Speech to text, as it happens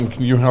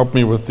Can you help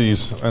me with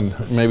these and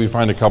maybe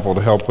find a couple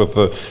to help with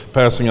the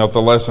passing out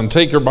the lesson?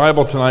 Take your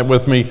Bible tonight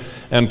with me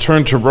and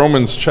turn to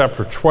Romans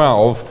chapter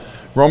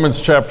 12.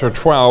 Romans chapter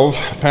 12.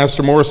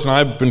 Pastor Morris and I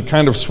have been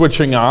kind of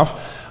switching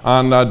off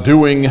on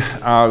doing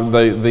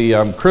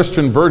the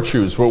Christian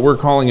virtues, what we're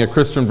calling a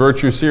Christian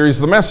virtue series.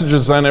 The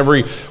messages then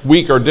every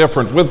week are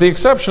different. With the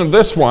exception of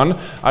this one,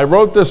 I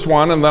wrote this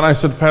one and then I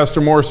said,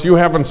 Pastor Morris, you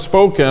haven't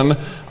spoken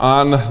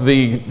on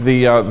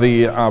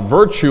the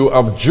virtue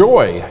of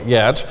joy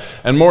yet.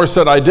 And Morris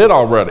said, I did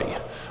already.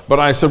 But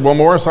I said, well,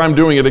 Morris, I'm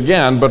doing it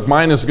again, but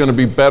mine is going to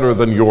be better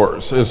than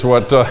yours, is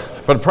what,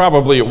 but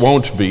probably it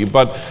won't be,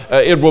 but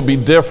it will be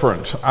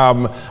different.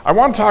 I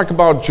want to talk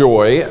about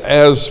joy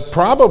as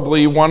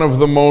probably one of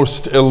the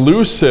most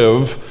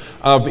elusive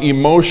of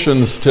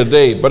emotions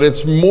today, but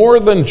it's more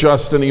than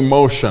just an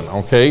emotion,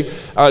 okay?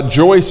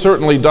 Joy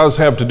certainly does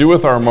have to do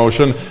with our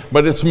emotion,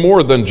 but it's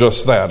more than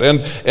just that.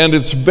 And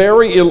it's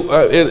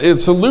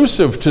it's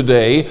elusive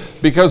today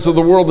because of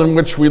the world in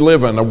which we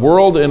live in, a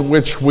world in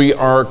which we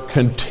are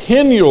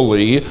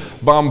continually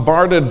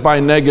bombarded by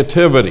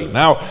negativity.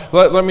 Now,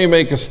 let me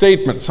make a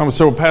statement.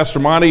 So Pastor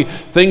Monty,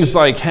 things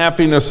like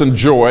happiness and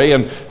joy,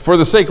 and for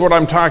the sake of what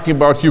I'm talking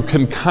about, you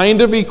can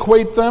kind of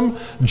equate them.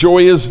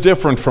 Joy is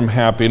different from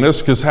happiness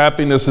because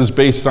happiness is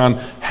based on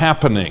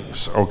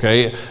happenings,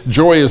 okay?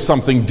 Joy is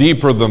something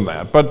deeper than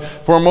that. But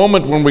for a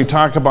moment when we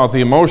talk about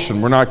the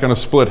emotion, we're not going to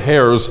split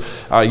hairs.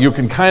 You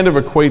can kind of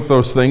equate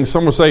those things.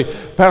 Some will say,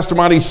 Pastor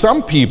Monty,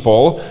 some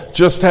people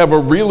just have a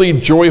really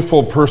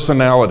joyful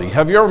personality.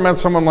 Have you ever met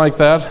someone like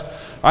that?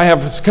 I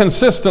have. It's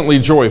consistently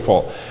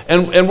joyful.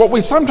 And what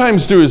we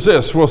sometimes do is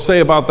this. We'll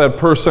say about that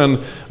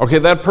person, okay,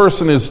 that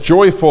person is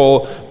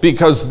joyful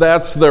because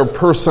that's their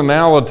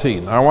personality.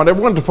 Now, I want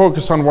everyone to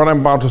focus on what I'm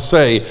about to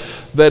say.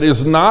 That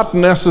is not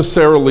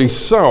necessarily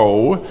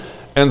so.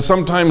 And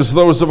sometimes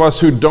those of us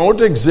who don't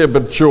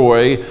exhibit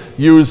joy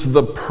use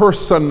the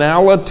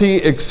personality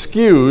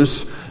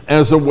excuse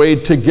as a way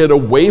to get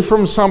away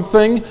from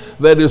something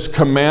that is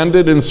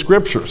commanded in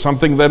Scripture,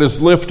 something that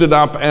is lifted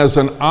up as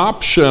an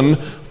option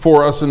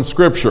for us in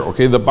Scripture.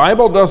 Okay, the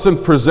Bible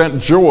doesn't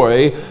present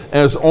joy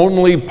as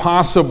only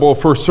possible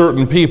for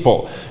certain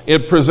people.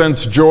 It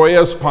presents joy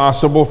as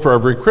possible for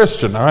every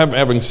Christian. Now,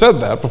 having said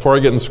that, before I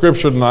get in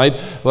Scripture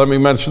tonight, let me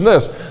mention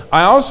this.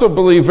 I also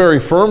believe very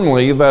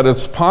firmly that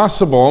it's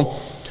possible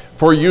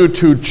for you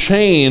to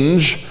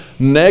change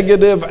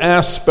negative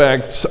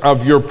aspects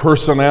of your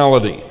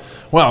personality.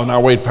 Well, now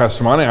wait,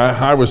 Pastor Monty,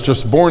 I was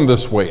just born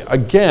this way.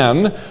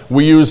 Again,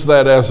 we use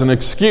that as an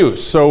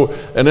excuse. So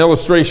an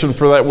illustration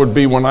for that would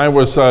be when I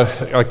was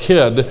a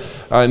kid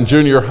in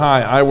junior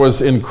high, I was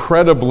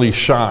incredibly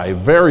shy,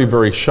 very,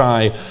 very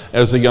shy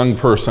as a young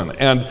person.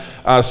 And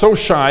so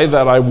shy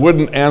that I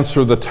wouldn't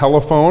answer the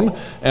telephone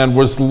and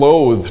was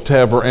loath to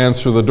ever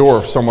answer the door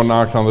if someone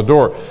knocked on the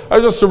door. I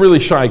was just a really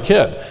shy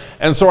kid.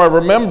 And so I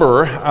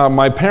remember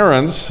my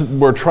parents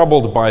were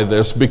troubled by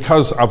this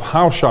because of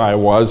how shy I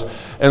was.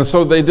 And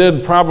so they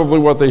did probably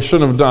what they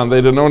shouldn't have done. They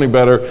didn't know any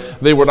better.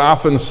 They would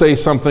often say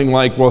something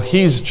like, well,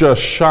 he's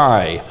just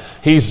shy.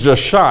 He's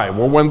just shy.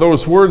 Well, when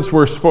those words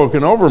were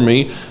spoken over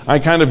me, I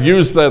kind of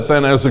used that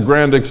then as a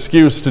grand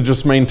excuse to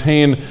just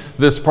maintain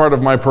this part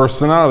of my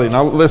personality.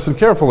 Now, listen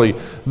carefully.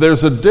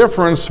 There's a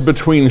difference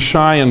between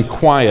shy and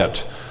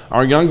quiet.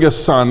 Our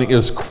youngest son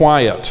is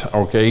quiet,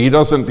 okay? He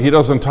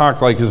doesn't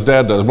talk like his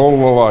dad does, blah,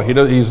 blah,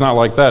 blah. He's not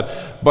like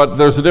that. But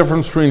there's a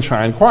difference between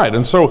shy and quiet.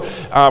 And so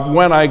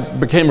when I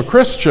became a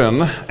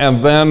Christian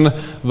and then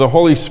the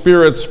Holy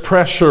Spirit's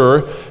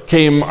pressure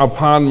came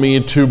upon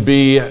me to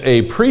be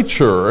a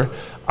preacher,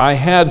 I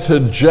had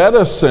to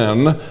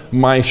jettison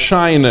my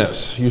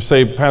shyness. You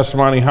say, Pastor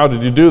Monty, how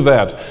did you do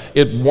that?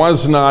 It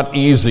was not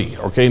easy,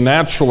 okay?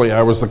 Naturally,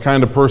 I was the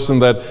kind of person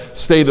that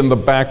stayed in the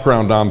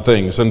background on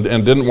things and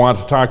didn't want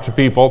to talk to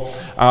people.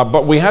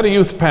 But we had a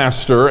youth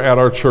pastor at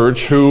our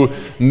church who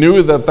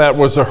knew that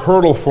was a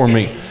hurdle for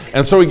me.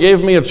 And so he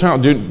gave me a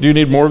challenge. Do you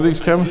need more of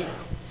these, Kevin?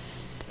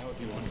 That would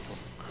be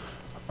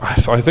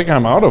wonderful. I think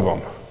I'm out of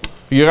them.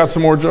 You got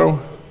some more, Joe?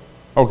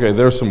 Okay,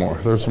 there's some more.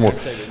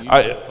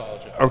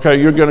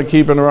 Okay, you're going to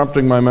keep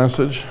interrupting my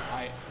message?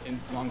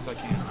 As long as I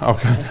can.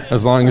 Okay,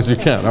 as long as you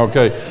can.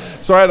 Okay.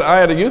 So I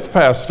had a youth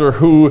pastor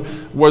who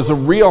was a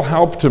real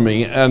help to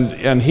me,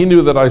 and he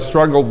knew that I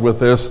struggled with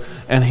this,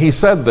 and he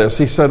said this.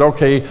 He said,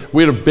 okay,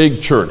 we had a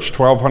big church,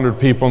 1,200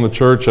 people in the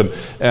church,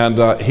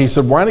 and he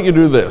said, why don't you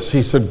do this?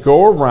 He said,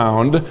 go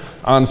around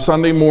on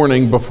Sunday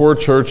morning before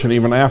church and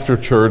even after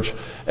church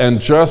and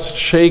just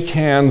shake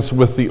hands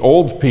with the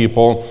old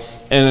people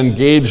and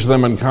engage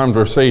them in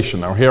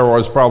conversation. Now, here I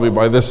was probably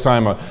by this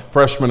time a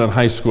freshman in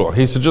high school.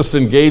 He said, just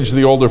engage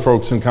the older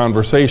folks in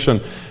conversation,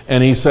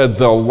 and he said,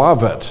 they'll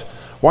love it.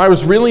 Well, I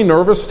was really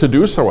nervous to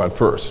do so at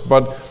first,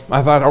 but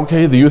I thought,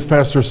 okay, the youth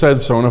pastor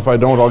said so, and if I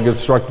don't, I'll get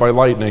struck by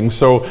lightning.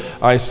 So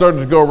I started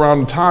to go around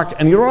and talk,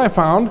 and you know what I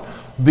found?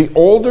 The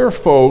older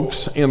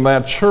folks in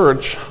that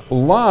church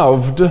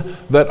loved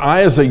that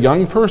I, as a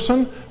young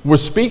person,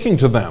 was speaking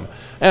to them.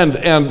 And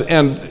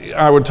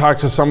I would talk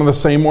to some of the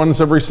same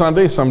ones every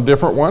Sunday, some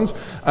different ones,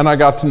 and I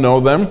got to know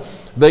them.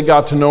 They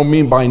got to know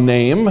me by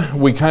name.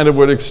 We kind of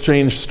would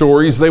exchange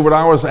stories. They would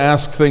always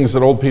ask things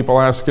that old people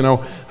ask,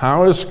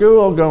 how is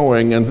school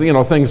going? And,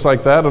 things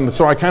like that. And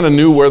so I kind of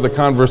knew where the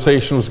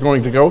conversation was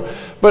going to go.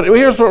 But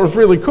here's what was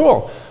really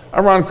cool.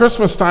 Around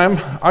Christmas time,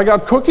 I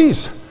got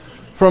cookies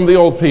from the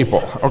old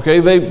people. Okay,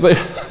 they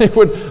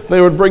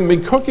would bring me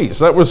cookies.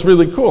 That was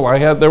really cool.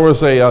 There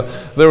was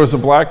a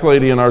black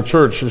lady in our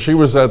church, and she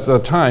was at the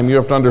time. You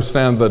have to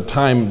understand the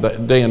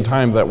day and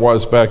time that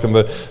was back in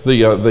the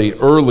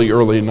early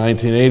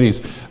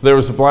 1980s. There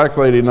was a black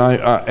lady,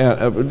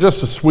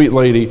 just a sweet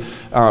lady,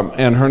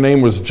 and her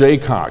name was Jay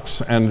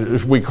Cox,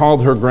 and we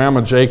called her Grandma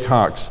Jay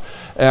Cox.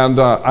 And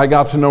I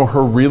got to know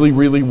her really,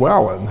 really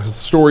well, and the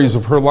stories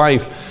of her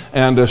life.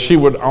 And she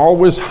would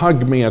always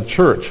hug me at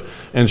church,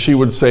 and she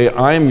would say,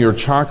 "I'm your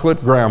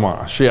chocolate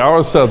grandma." She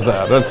always said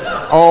that. And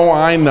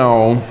I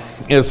know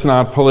it's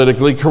not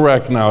politically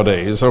correct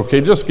nowadays. Okay,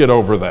 just get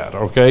over that.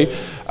 Okay,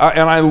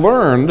 and I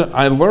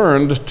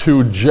learned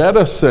to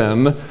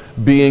jettison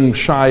being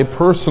shy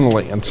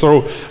personally, and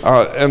so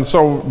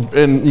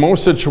in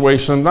most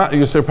situations,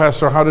 you say,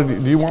 "Pastor,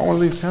 do you want one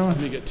of these? Let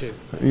me get two.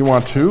 You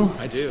want two?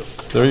 I do.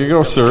 There you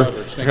go, sir.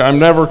 I'm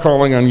never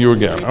calling on you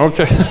again.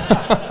 Okay.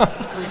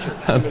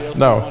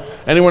 No.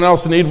 Anyone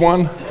else need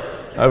one?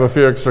 I have a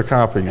few extra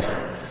copies.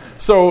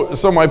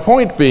 So my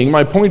point being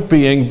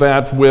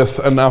that with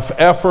enough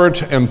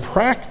effort and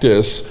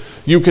practice,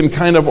 you can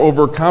kind of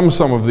overcome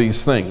some of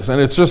these things.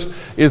 And it's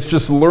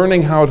just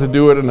learning how to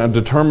do it and a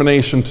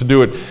determination to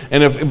do it.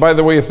 And by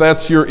the way, if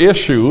that's your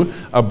issue,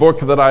 a book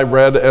that I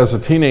read as a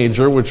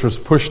teenager, which was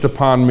pushed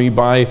upon me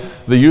by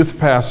the youth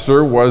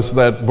pastor, was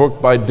that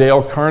book by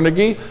Dale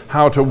Carnegie,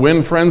 How to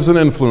Win Friends and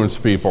Influence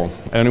People.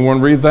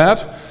 Anyone read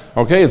that?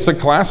 Okay, it's a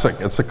classic.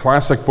 It's a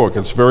classic book.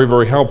 It's very,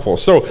 very helpful.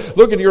 So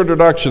look at your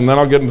introduction, then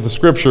I'll get into the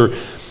scripture.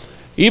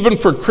 Even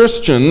for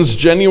Christians,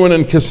 genuine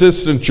and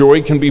consistent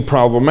joy can be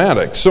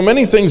problematic. So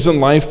many things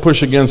in life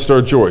push against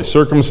our joy.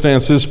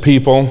 Circumstances,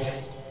 people.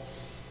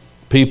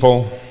 Did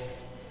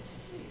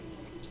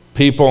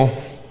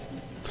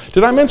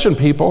I mention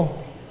people?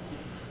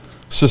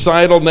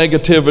 Societal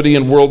negativity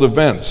and world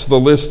events. The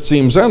list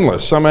seems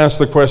endless. Some ask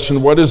the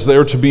question, what is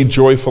there to be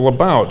joyful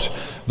about?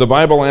 The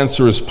Bible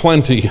answer is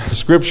plenty.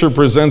 Scripture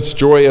presents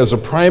joy as a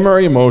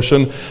primary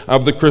emotion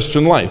of the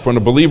Christian life. When a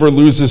believer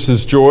loses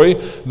his joy,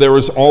 there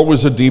is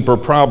always a deeper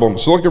problem.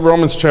 So look at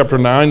Romans chapter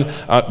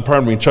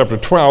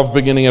 12,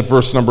 beginning at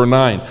verse number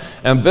 9.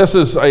 And this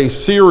is a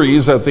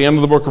series at the end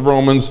of the book of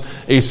Romans,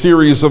 a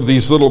series of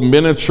these little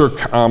miniature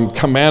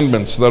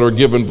commandments that are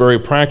given, very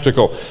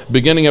practical.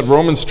 Beginning at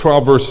Romans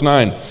 12, verse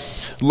 9.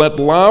 Let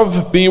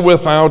love be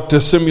without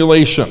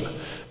dissimulation.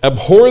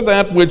 Abhor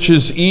that which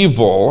is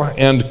evil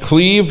and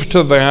cleave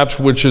to that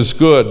which is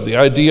good. The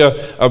idea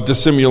of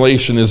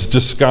dissimulation is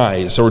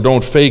disguise, or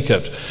don't fake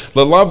it.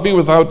 Let love be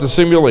without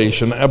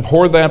dissimulation.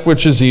 Abhor that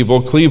which is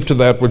evil, cleave to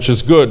that which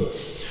is good.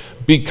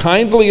 Be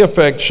kindly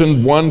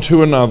affectioned one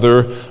to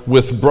another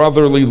with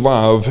brotherly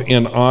love,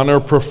 in honor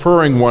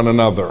preferring one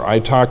another. I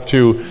talked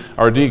to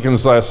our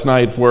deacons last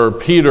night where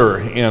Peter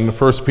in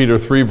 1 Peter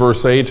 3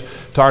 verse 8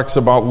 talks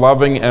about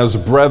loving as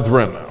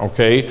brethren,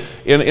 okay?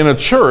 In a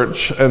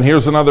church, and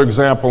here's another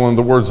example in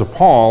the words of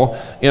Paul,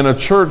 in a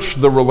church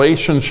the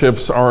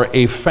relationships are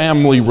a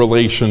family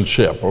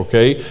relationship,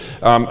 okay?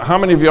 How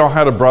many of y'all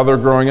had a brother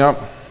growing up?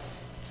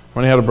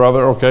 When he had a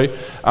brother, okay.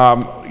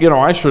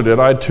 I sure did.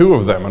 I had two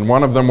of them, and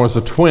one of them was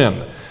a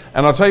twin.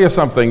 And I'll tell you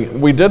something,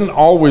 we didn't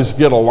always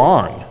get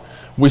along.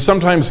 We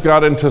sometimes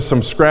got into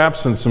some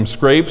scraps and some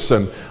scrapes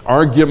and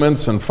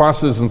arguments and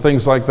fusses and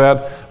things like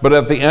that. But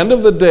at the end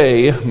of the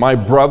day, my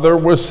brother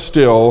was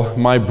still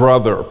my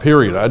brother,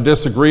 period. I'd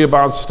disagree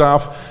about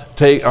stuff,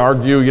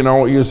 argue,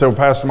 you say, well,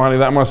 Pastor Monty,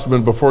 that must have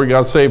been before you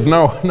got saved.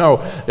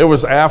 No, it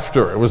was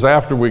after. It was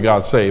after we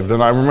got saved.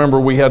 And I remember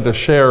we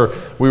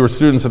were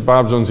students at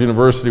Bob Jones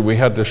University, we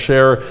had to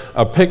share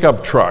a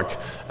pickup truck.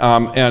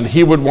 And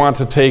he would want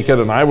to take it,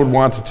 and I would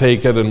want to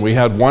take it, and we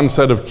had one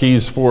set of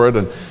keys for it,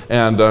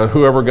 and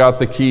whoever got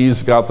the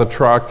keys got the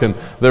truck, and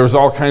there was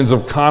all kinds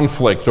of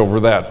conflict over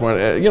that.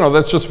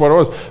 That's just what it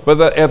was.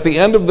 But at the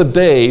end of the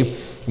day,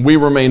 we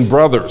remain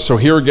brothers. So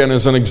here again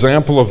is an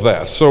example of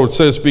that. So it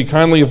says, be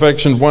kindly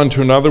affectioned one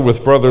to another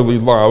with brotherly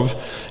love,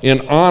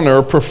 in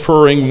honor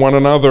preferring one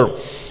another.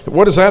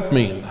 What does that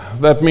mean?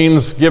 That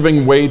means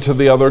giving way to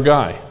the other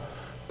guy.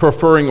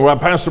 Preferring, well,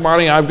 Pastor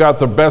Monty, I've got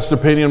the best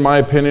opinion. My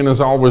opinion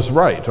is always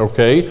right,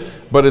 okay?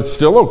 But it's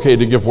still okay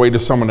to give way to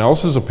someone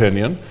else's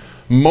opinion.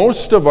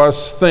 Most of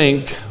us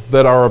think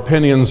that our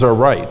opinions are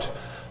right.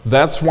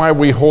 That's why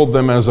we hold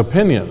them as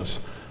opinions.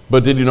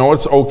 But did you know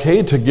it's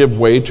okay to give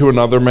way to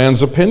another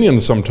man's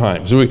opinion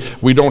sometimes?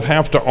 We don't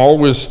have to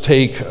always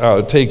take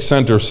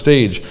center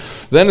stage.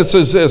 Then it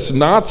says this,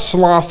 not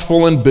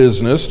slothful in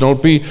business.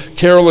 Don't be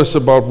careless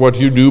about what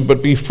you do,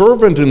 but be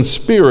fervent in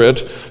spirit,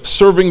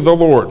 serving the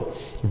Lord.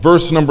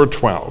 Verse number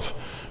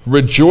 12,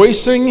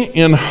 rejoicing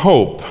in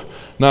hope.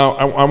 Now,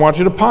 I want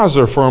you to pause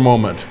there for a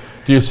moment.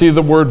 Do you see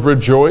the word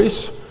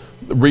rejoice?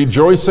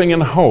 Rejoicing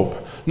in hope.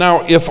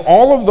 Now, if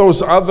all of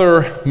those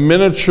other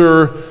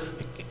miniature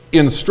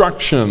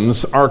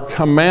instructions, our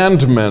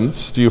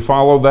commandments. Do you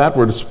follow that?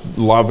 We're to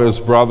love as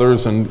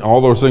brothers and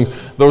all those things.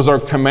 Those are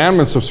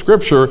commandments of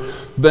Scripture.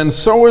 Then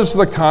so is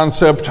the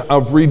concept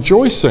of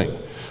rejoicing.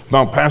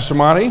 Now, Pastor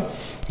Monty,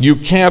 you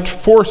can't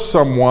force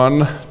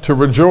someone to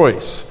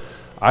rejoice.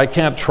 I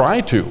can't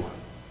try to.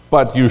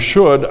 But you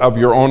should, of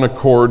your own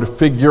accord,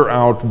 figure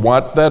out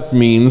what that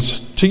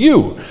means to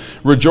you.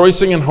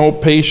 Rejoicing in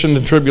hope, patient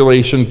in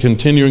tribulation,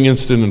 continuing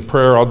instant in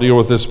prayer. I'll deal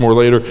with this more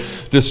later.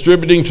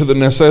 Distributing to the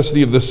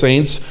necessity of the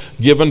saints,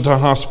 given to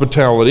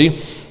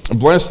hospitality.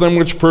 Bless them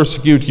which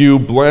persecute you,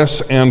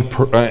 bless and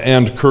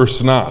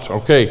curse not.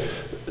 Okay,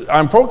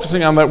 I'm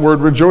focusing on that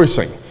word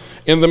rejoicing.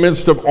 In the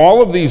midst of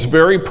all of these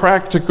very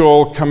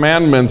practical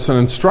commandments and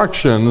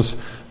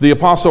instructions, the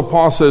Apostle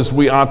Paul says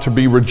we ought to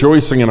be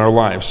rejoicing in our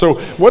lives. So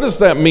what does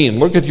that mean?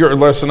 Look at your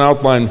lesson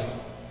outline.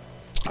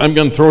 I'm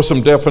going to throw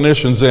some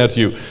definitions at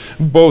you.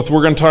 Both,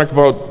 we're going to talk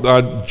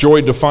about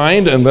joy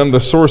defined and then the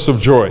source of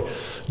joy.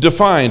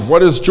 Defined,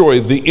 what is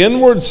joy? The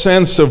inward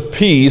sense of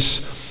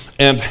peace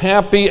and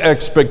happy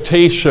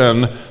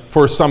expectation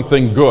for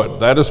something good.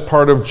 That is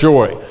part of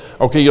joy.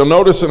 Okay, you'll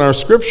notice in our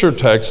scripture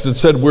text it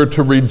said we're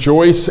to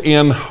rejoice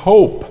in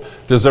hope.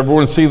 Does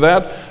everyone see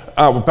that?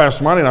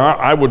 Pastor Monty,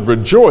 I would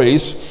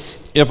rejoice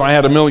if I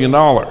had $1 million.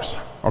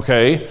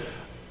 Okay?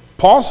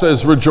 Paul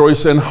says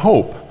rejoice in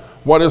hope.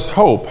 What is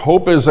hope?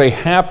 Hope is a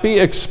happy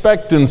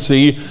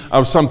expectancy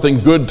of something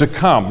good to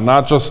come,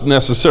 not just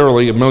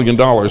necessarily $1 million,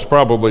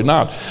 probably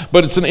not.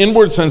 But it's an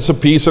inward sense of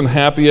peace and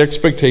happy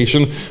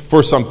expectation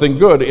for something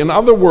good. In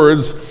other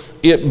words,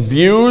 it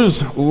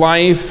views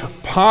life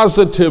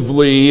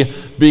positively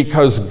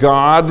because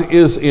God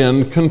is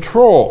in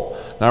control.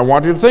 Now I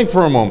want you to think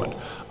for a moment.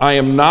 I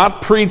am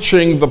not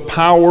preaching the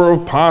power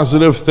of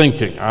positive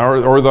thinking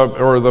or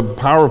the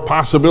power of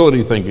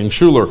possibility thinking,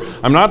 Schuller.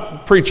 I'm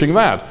not preaching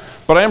that,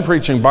 but I am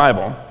preaching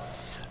Bible.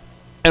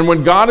 And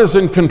when God is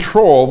in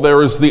control,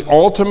 there is the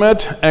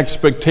ultimate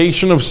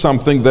expectation of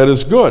something that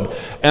is good.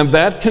 And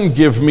that can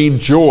give me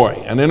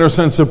joy, an inner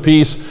sense of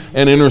peace,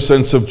 an inner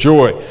sense of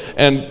joy.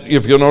 And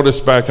if you'll notice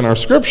back in our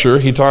scripture,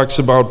 he talks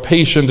about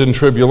patient in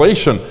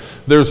tribulation.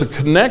 There's a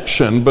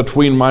connection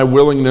between my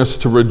willingness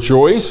to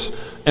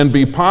rejoice and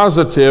be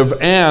positive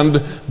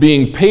and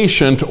being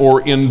patient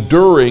or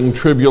enduring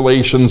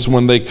tribulations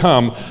when they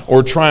come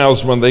or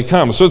trials when they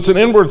come. So it's an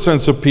inward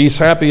sense of peace,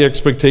 happy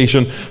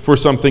expectation for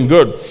something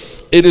good.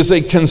 It is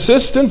a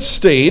consistent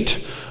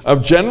state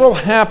of general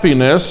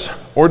happiness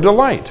or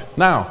delight.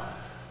 Now,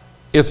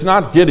 it's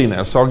not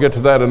giddiness. I'll get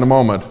to that in a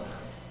moment.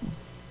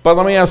 But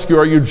let me ask you,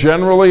 are you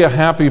generally a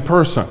happy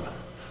person?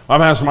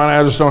 I'm asking mine,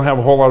 I just don't have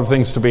a whole lot of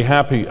things to be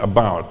happy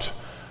about.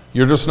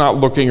 You're just not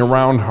looking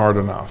around hard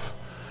enough.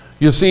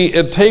 You see,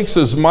 it takes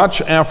as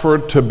much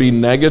effort to be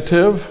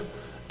negative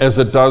as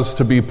it does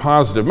to be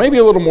positive. Maybe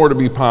a little more to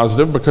be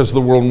positive because of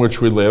the world in which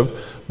we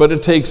live, but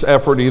it takes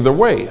effort either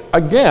way.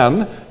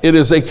 Again, it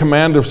is a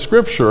command of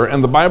Scripture,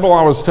 and the Bible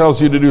always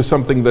tells you to do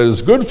something that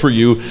is good for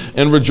you,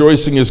 and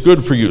rejoicing is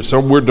good for you. So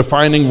we're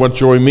defining what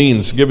joy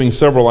means, giving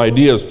several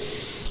ideas.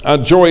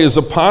 Joy is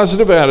a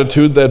positive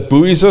attitude that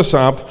buoys us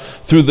up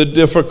through the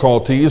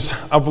difficulties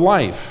of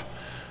life.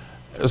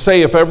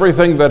 Say if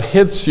everything that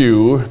hits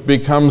you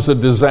becomes a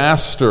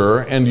disaster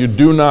and you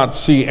do not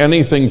see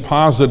anything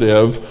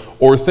positive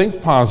or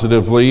think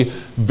positively,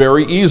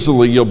 very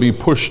easily you'll be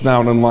pushed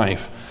down in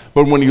life.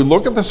 But when you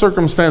look at the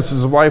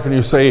circumstances of life and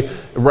you say,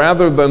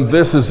 rather than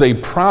this is a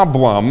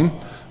problem,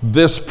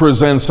 this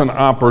presents an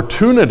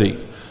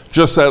opportunity.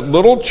 Just that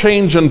little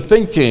change in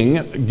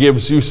thinking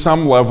gives you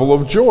some level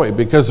of joy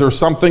because there's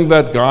something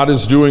that God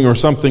is doing or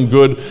something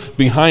good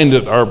behind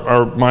it.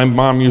 My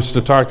mom used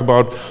to talk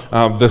about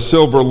the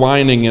silver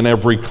lining in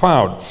every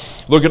cloud.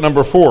 Look at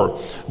number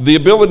 4. The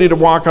ability to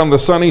walk on the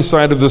sunny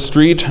side of the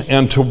street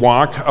and to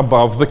walk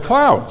above the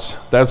clouds.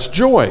 That's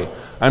joy.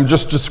 I'm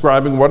just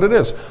describing what it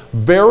is.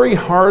 Very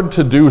hard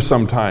to do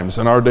sometimes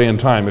in our day and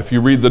time. If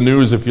you read the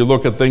news, if you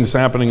look at things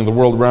happening in the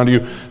world around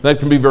you, that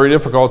can be very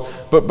difficult.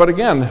 But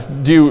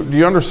again, do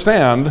you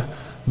understand?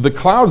 The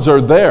clouds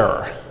are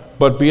there,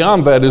 but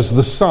beyond that is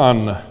the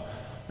sun.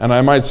 And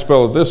I might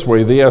spell it this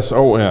way, the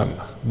S-O-N,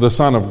 the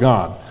Son of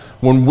God.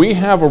 When we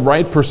have a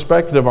right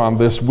perspective on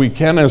this, we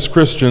can, as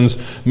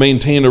Christians,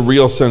 maintain a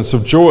real sense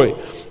of joy.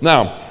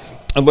 Now,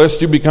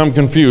 unless you become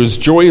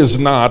confused, joy is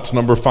not,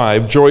 number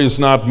 5, joy is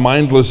not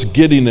mindless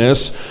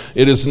giddiness.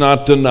 It is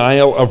not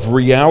denial of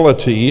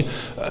reality.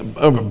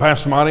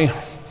 Pastor Monty,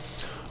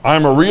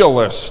 I'm a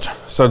realist,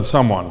 said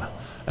someone,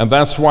 and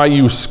that's why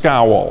you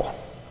scowl.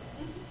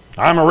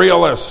 I'm a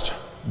realist.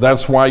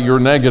 That's why you're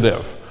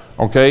negative.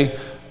 Okay?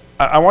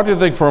 I want you to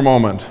think for a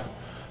moment.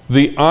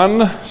 The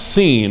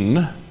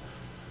unseen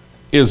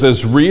is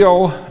as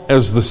real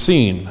as the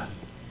seen.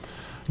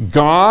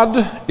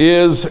 God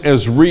is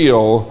as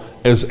real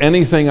as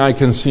anything I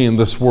can see in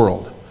this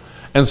world.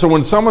 And so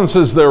when someone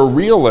says they're a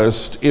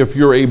realist, if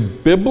you're a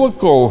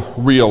biblical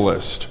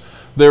realist,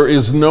 There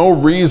is no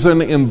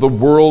reason in the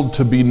world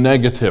to be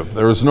negative.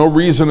 There is no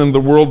reason in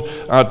the world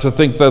to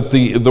think that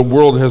the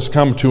world has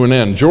come to an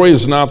end. Joy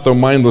is not the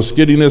mindless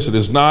giddiness. It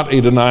is not a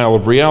denial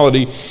of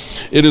reality.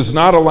 It is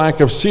not a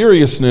lack of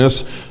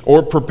seriousness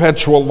or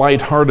perpetual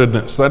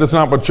lightheartedness. That is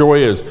not what joy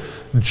is.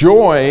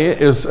 Joy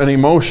is an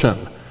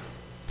emotion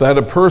that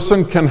a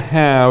person can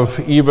have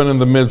even in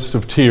the midst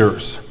of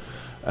tears.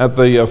 At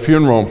the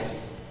funeral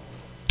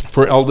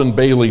for Eldon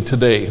Bailey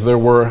today,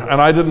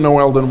 and I didn't know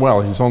Eldon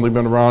well. He's only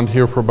been around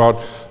here for about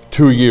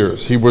 2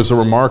 years. He was a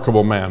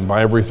remarkable man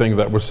by everything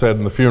that was said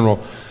in the funeral.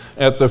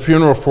 At the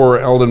funeral for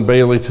Eldon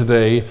Bailey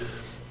today,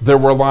 there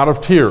were a lot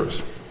of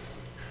tears.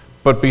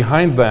 But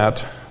behind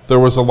that, there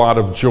was a lot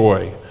of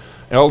joy.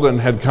 Eldon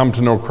had come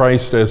to know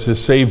Christ as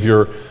his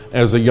Savior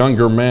as a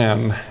younger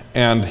man,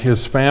 and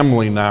his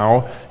family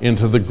now,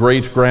 into the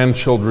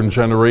great-grandchildren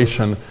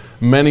generation,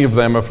 many of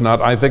them, if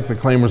not, I think the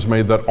claim was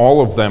made that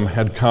all of them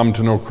had come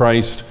to know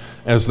Christ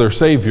as their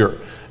Savior.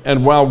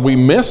 And while we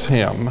miss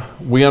him,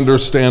 we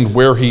understand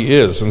where he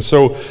is. And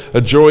so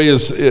joy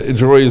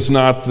is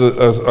not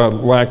a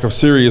lack of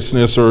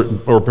seriousness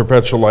or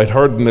perpetual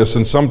lightheartedness,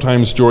 and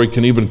sometimes joy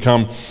can even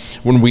come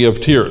when we have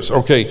tears.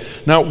 Okay,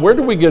 now where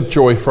do we get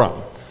joy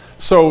from?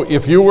 So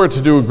if you were to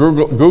do a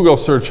Google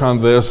search on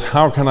this,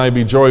 how can I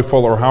be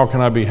joyful or how can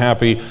I be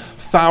happy,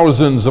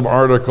 thousands of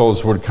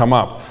articles would come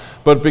up.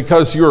 But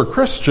because you're a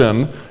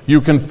Christian,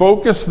 you can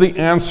focus the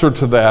answer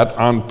to that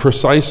on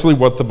precisely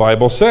what the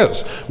Bible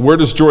says. Where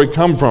does joy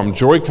come from?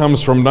 Joy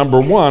comes from, number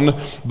one,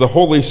 the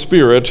Holy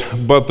Spirit,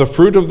 but the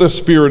fruit of the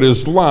Spirit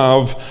is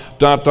love, ...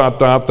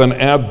 then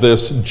add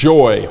this,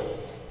 joy.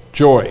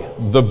 Joy.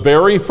 The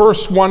very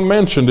first one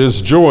mentioned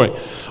is joy.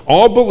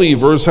 All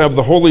believers have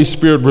the Holy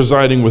Spirit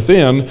residing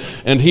within,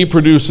 and he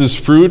produces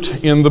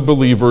fruit in the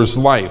believer's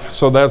life.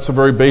 So that's a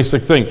very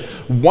basic thing.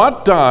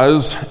 What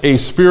does a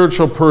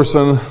spiritual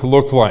person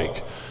look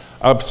like?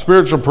 A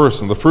spiritual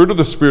person, the fruit of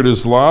the Spirit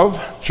is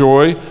love,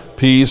 joy,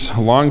 peace,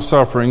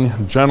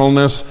 long-suffering,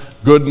 gentleness,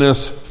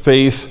 goodness,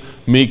 faith,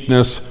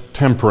 meekness,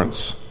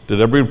 temperance.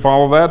 Did everybody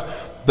follow that?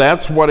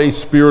 That's what a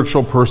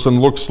spiritual person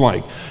looks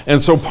like.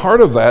 And so part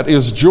of that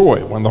is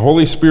joy. When the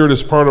Holy Spirit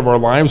is part of our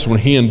lives, when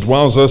he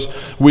indwells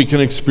us, we can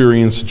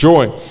experience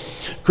joy.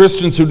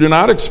 Christians who do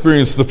not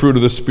experience the fruit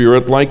of the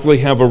Spirit likely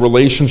have a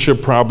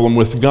relationship problem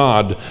with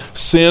God.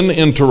 Sin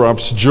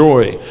interrupts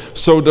joy.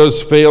 So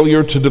does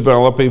failure to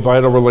develop a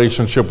vital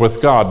relationship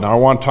with God. Now I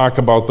want to talk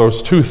about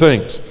those two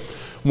things.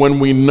 When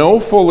we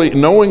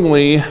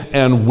knowingly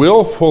and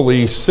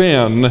willfully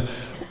sin,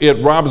 it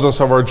robs us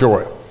of our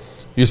joy.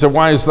 You say,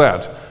 why is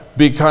that?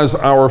 Because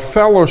our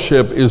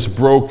fellowship is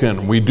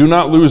broken. We do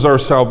not lose our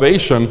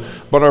salvation,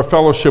 but our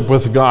fellowship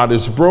with God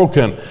is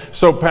broken.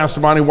 So, Pastor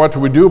Bonnie, what do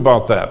we do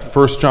about that?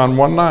 1 John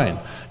 1:9.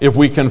 If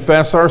we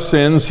confess our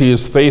sins, he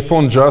is faithful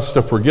and just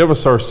to forgive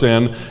us our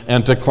sin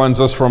and to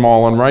cleanse us from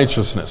all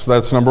unrighteousness.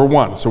 That's number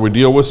one. So we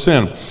deal with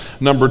sin.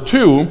 Number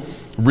two,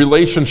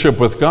 relationship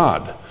with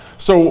God.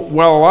 So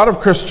while a lot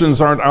of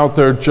Christians aren't out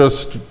there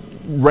just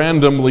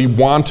randomly,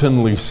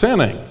 wantonly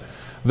sinning,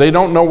 they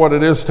don't know what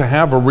it is to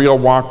have a real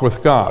walk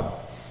with God.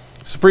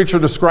 So, preacher,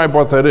 describe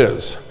what that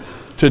is.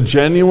 To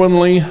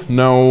genuinely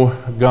know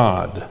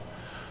God.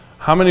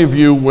 How many of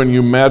you, when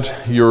you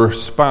met your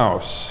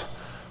spouse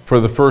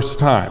for the first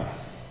time,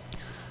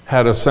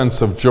 had a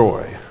sense of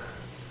joy?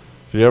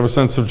 Did you have a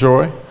sense of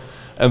joy?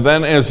 And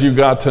then as you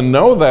got to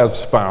know that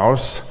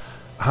spouse,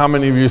 how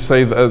many of you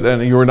say that,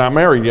 and you're not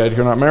married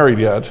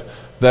yet,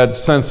 that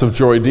sense of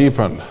joy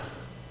deepened?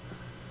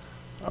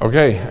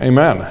 Okay,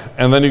 amen.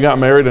 And then you got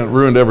married and it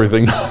ruined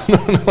everything.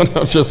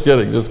 No, just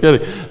kidding.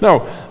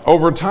 No,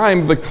 over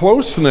time, the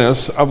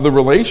closeness of the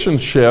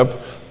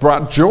relationship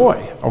brought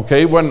joy,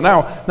 okay?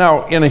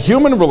 Now, in a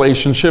human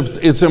relationship,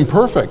 it's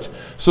imperfect.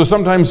 So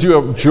sometimes you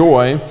have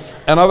joy,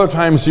 and other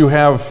times you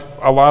have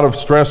a lot of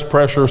stress,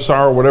 pressure,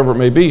 sorrow, whatever it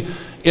may be.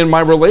 In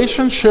my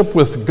relationship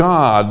with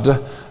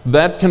God,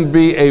 that can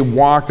be a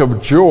walk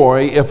of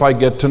joy if I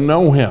get to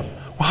know him.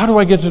 Well, how do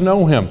I get to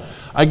know him?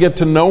 I get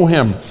to know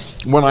him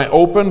when I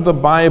open the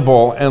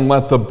Bible and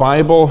let the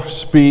Bible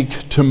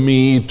speak to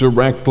me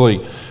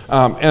directly.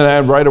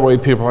 And right away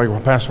people are like,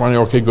 well, Pastor Money,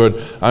 okay,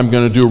 good. I'm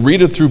going to do a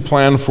read-it-through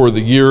plan for the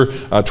year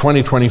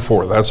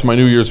 2024. That's my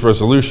New Year's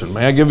resolution.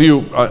 May I give you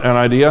an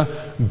idea?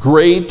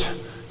 Great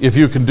if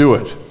you can do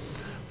it.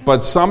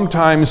 But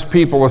sometimes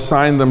people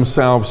assign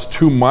themselves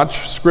too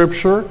much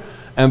Scripture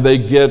and they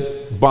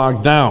get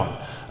bogged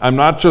down. I'm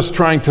not just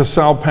trying to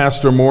sell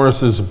Pastor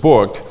Morris's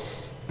book,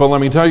 but let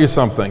me tell you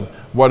something.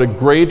 What a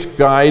great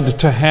guide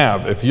to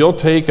have. If you'll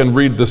take and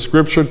read the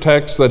scripture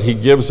text that he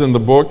gives in the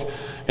book,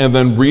 and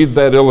then read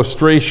that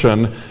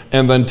illustration,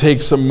 and then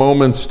take some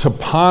moments to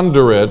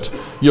ponder it,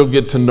 you'll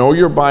get to know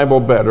your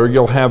Bible better.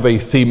 You'll have a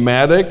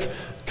thematic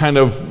kind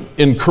of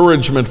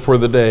encouragement for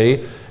the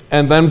day,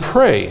 and then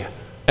pray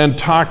and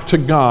talk to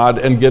God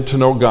and get to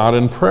know God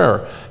in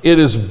prayer. It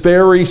is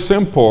very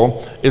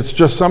simple. It's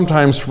just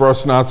sometimes for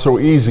us not so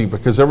easy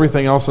because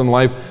everything else in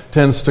life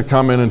tends to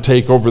come in and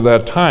take over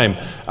that time.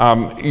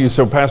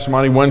 So, Pastor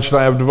Monty, when should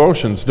I have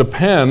devotions?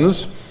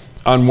 Depends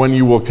on when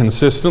you will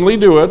consistently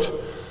do it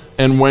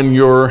and when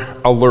you're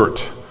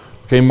alert.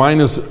 Okay,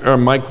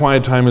 my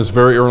quiet time is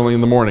very early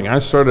in the morning. I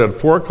started at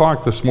 4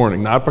 o'clock this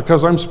morning, not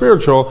because I'm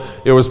spiritual,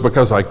 it was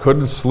because I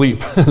couldn't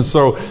sleep.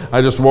 So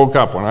I just woke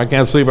up. When I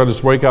can't sleep, I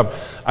just wake up.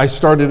 I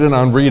started in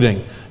on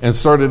reading and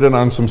started in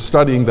on some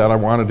studying that I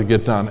wanted to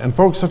get done. And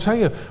folks, I'll tell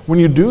you, when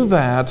you do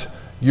that,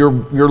 you're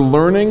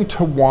learning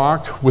to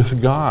walk with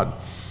God.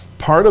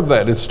 Part of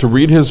that, it's to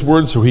read His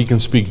Word so He can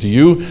speak to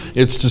you.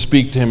 It's to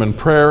speak to Him in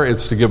prayer.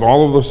 It's to give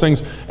all of those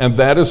things. And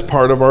that is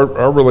part of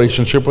our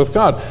relationship with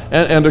God.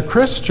 And a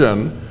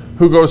Christian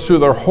who goes through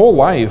their whole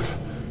life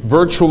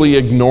virtually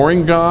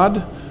ignoring God,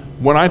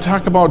 when I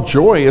talk about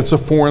joy, it's a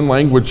foreign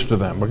language to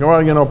them. Like,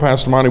 well,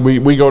 Pastor Monty,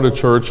 we go to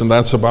church and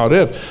that's about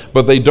it.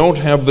 But they don't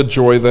have the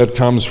joy that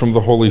comes from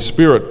the Holy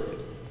Spirit.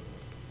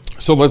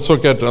 So let's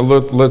look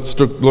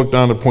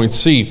down to point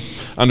C,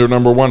 under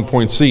number 1,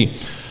 point C.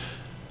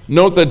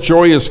 Note that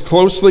joy is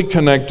closely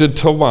connected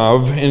to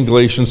love in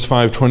Galatians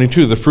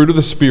 5:22. The fruit of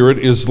the Spirit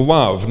is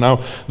love. Now,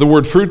 the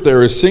word fruit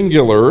there is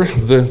singular.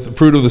 The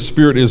fruit of the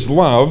Spirit is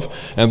love,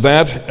 and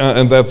that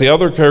the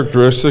other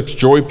characteristics,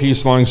 joy,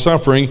 peace,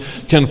 long-suffering,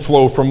 can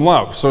flow from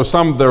love. So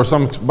there are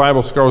some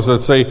Bible scholars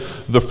that say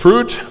the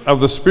fruit of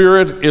the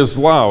Spirit is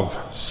love.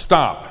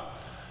 Stop.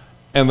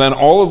 And then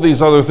all of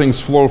these other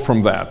things flow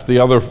from that, the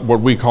other,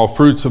 what we call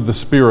fruits of the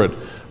Spirit.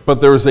 But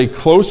there is a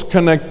close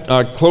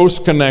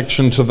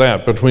connection to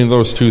that between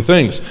those two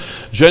things.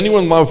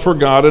 Genuine love for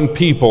God and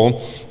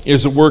people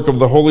is a work of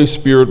the Holy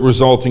Spirit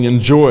resulting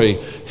in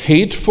joy.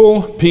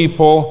 Hateful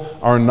people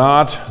are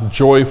not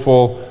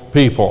joyful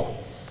people.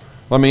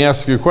 Let me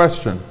ask you a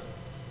question.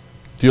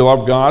 Do you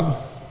love God?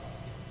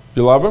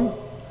 Do you love Him?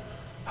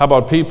 How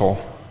about people?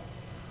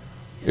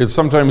 It's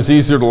sometimes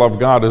easier to love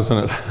God, isn't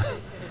it?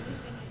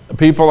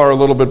 People are a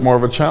little bit more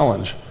of a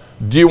challenge.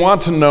 Do you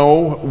want to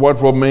know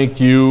what will make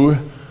you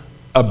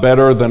a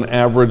better than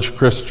average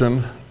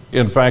Christian?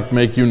 In fact,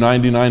 make you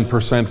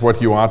 99%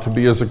 what you ought to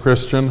be as a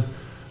Christian?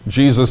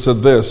 Jesus said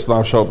this,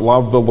 "Thou shalt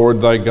love the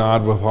Lord thy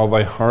God with all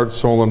thy heart,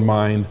 soul, and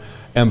mind,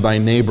 and thy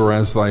neighbor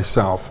as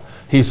thyself."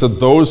 He said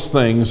those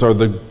things are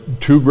the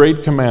 2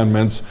 great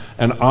commandments,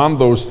 and on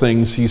those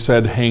things, he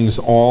said, hangs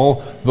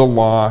all the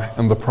law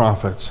and the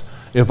prophets.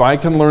 If I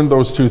can learn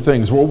those 2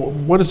 things, well,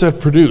 what does that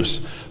produce?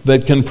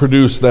 That can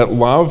produce that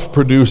love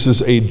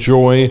produces a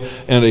joy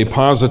and a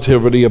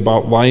positivity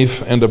about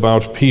life and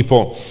about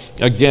people.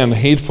 Again,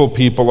 hateful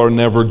people are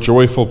never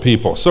joyful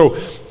people. So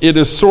it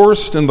is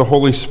sourced in the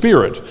Holy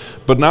Spirit.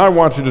 But now I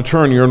want you to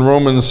turn. You're in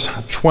Romans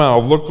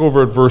 12. Look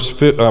over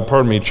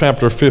at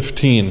chapter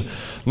 15.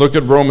 Look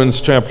at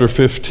Romans chapter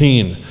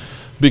 15.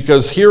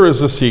 Because here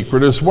is a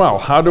secret as well.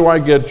 How do I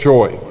get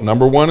joy?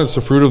 Number 1, it's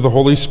the fruit of the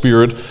Holy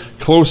Spirit,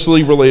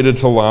 closely related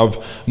to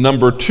love.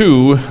 Number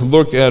 2,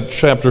 look at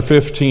chapter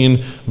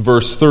 15,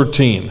 verse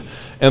 13.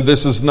 And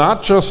this is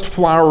not just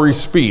flowery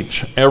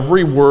speech.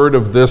 Every word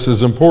of this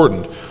is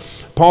important.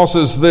 Paul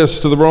says this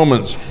to the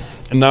Romans,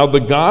 "Now the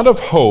God of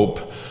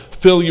hope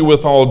fill you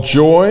with all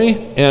joy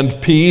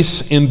and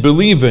peace in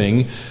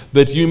believing,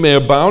 that you may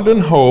abound in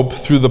hope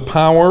through the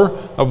power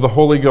of the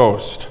Holy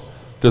Ghost."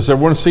 Does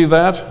everyone see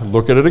that?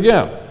 Look at it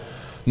again.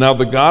 "Now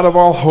the God of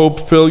all hope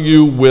fill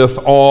you with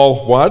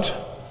all" what?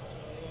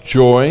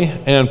 Joy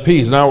and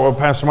peace. Now,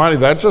 Pastor Monty,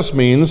 that just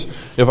means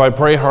if I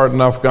pray hard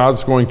enough,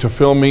 God's going to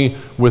fill me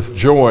with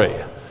joy.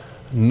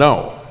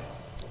 No.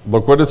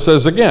 Look what it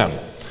says again.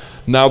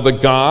 "Now the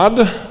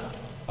God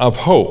of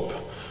hope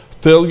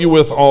fill you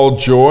with all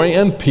joy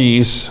and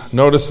peace."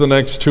 Notice the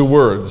next 2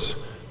 words.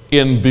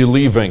 In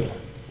believing.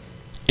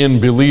 In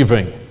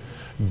believing.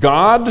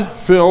 God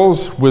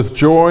fills with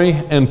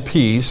joy and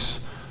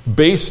peace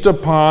based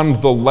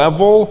upon the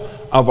level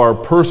of our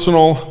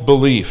personal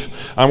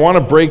belief. I want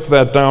to break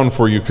that down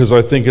for you because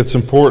I think it's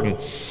important.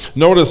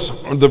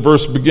 Notice the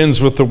verse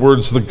begins with the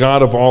words, "the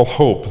God of all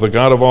hope," the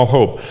God of all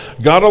hope.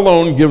 God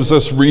alone gives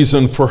us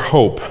reason for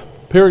hope,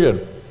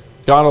 period.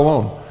 God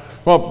alone.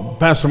 Well,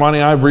 Pastor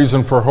Monty, I have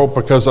reason for hope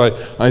because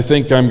I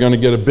think I'm going to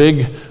get a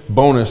big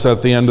bonus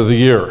at the end of the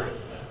year.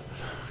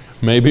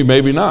 Maybe,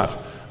 maybe not.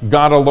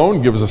 God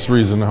alone gives us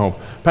reason to hope.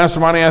 Pastor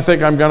Monty, I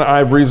think I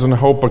have reason to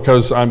hope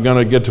because I'm going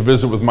to get to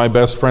visit with my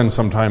best friend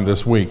sometime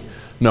this week.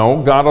 No,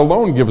 God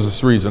alone gives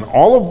us reason.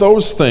 All of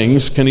those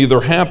things can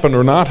either happen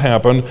or not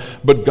happen,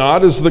 but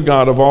God is the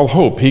God of all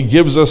hope. He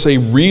gives us a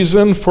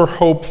reason for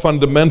hope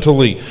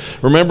fundamentally.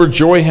 Remember,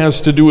 joy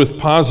has to do with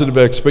positive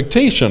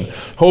expectation.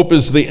 Hope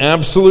is the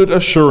absolute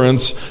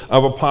assurance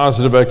of a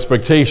positive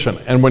expectation.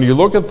 And when you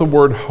look at the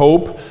word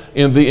hope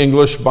in the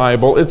English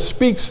Bible, it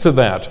speaks to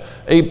that.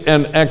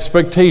 An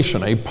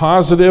expectation, a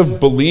positive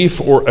belief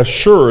or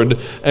assured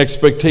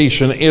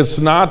expectation. It's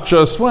not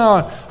just,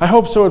 well, I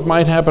hope so, it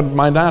might happen, it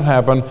might not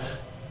happen.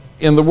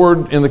 In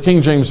the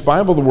King James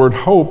Bible, the word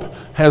hope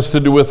has to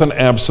do with an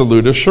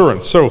absolute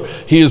assurance. So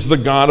he is the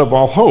God of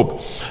all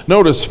hope.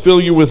 Notice,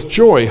 fill you with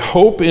joy.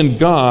 Hope in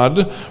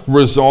God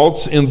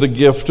results in the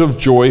gift of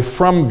joy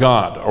from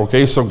God.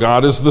 Okay, so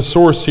God is the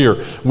source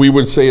here. We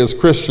would say as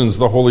Christians,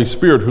 the Holy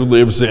Spirit who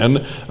lives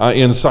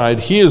inside.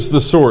 He is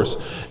the source.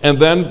 And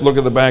then, look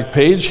at the back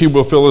page. He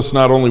will fill us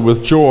not only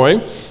with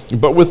joy,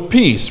 but with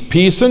peace.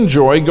 Peace and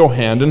joy go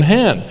hand in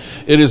hand.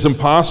 It is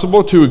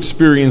impossible to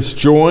experience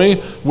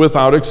joy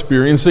without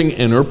experiencing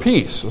inner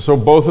peace. So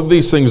both of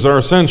these things are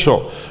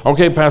essential.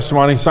 Okay, Pastor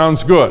Monty,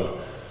 sounds good.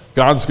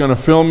 God's going to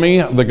fill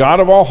me, the God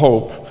of all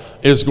hope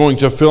is going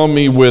to fill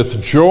me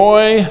with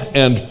joy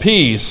and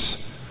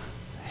peace.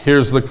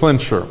 Here's the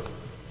clincher.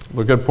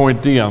 Look at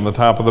point D on the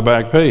top of the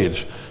back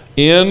page.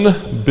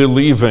 In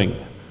believing.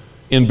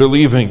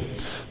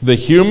 The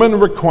human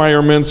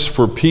requirements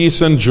for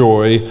peace and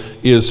joy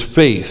is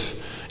faith.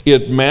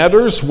 It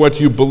matters what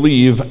you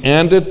believe,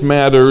 and it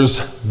matters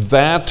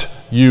that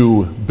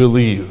you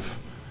believe.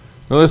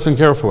 Now listen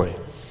carefully.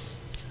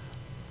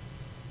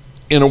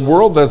 In a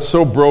world that's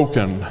so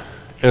broken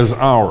as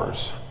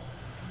ours,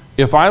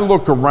 if I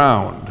look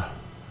around,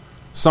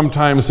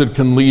 sometimes it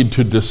can lead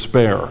to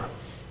despair.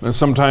 And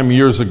sometime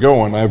years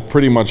ago, and I've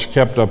pretty much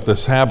kept up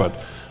this habit,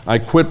 I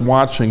quit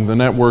watching the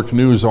network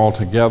news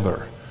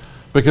altogether,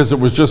 because it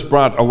was just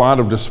brought a lot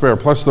of despair.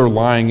 Plus, they're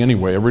lying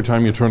anyway. Every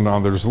time you turn it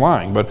on, there's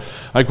lying. But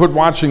I quit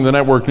watching the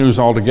network news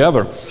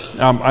altogether.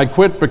 I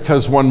quit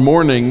because one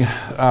morning,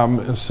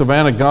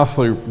 Savannah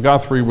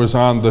Guthrie was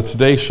on the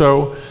Today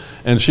Show,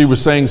 and she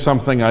was saying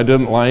something I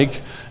didn't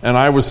like, and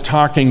I was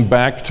talking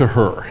back to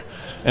her.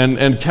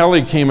 And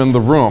Kelly came in the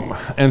room,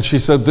 and she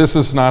said, "This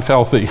is not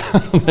healthy,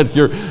 that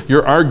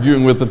you're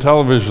arguing with the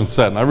television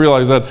set." And I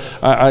realized that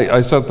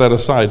I set that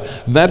aside.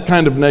 That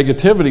kind of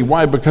negativity,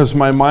 why? Because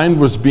my mind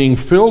was being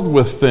filled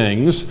with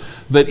things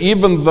that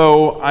even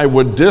though I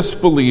would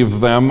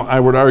disbelieve them,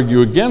 I would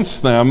argue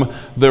against them,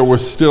 there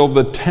was still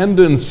the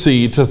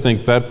tendency to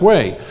think that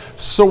way.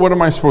 So what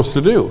am I supposed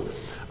to do?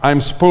 I'm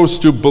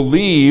supposed to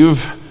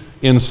believe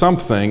in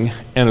something,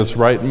 and it's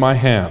right in my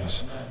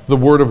hands. The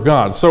Word of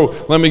God. So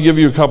let me give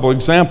you a couple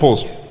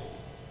examples.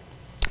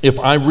 If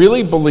I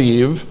really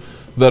believe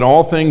that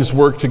all things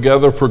work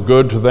together for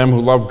good to them who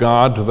love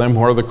God, to them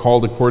who are the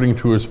called according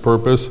to His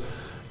purpose,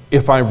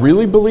 if I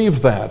really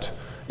believe that,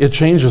 it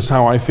changes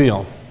how I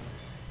feel.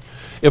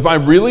 If I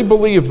really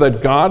believe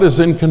that God is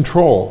in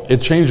control,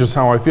 it changes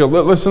how I feel.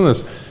 Listen to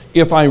this.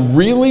 If I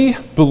really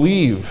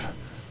believe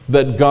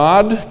that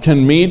God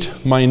can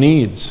meet my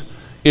needs,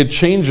 it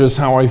changes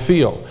how I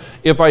feel.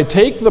 If I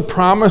take the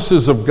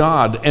promises of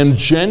God and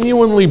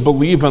genuinely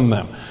believe in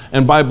them,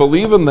 and by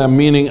believe in them,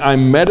 meaning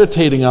I'm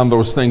meditating on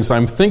those things,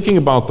 I'm thinking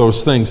about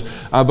those things,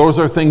 those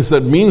are things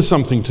that mean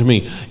something to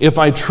me. If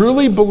I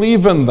truly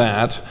believe in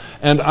that,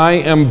 and I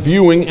am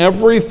viewing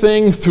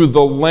everything through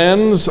the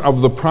lens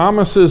of the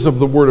promises of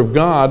the Word of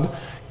God,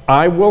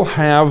 I will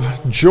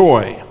have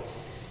joy.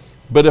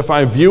 But if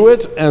I view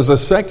it as a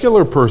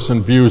secular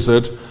person views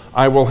it,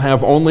 I will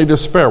have only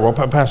despair. Well,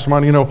 Pastor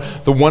Monty,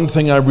 the one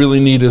thing I really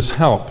need is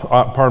hope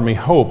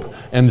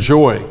and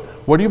joy.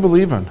 What do you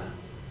believe in?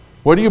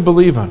 What do you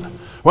believe in?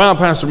 Well,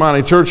 Pastor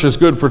Monty, church is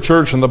good for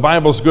church, and the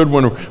Bible's good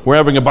when we're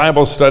having a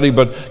Bible study,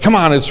 but come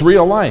on, it's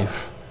real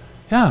life.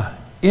 Yeah,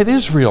 it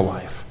is real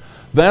life.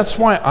 That's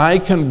why I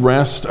can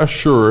rest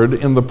assured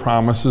in the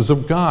promises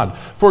of God.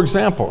 For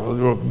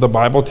example, the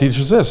Bible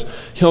teaches this.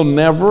 He'll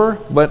never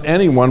let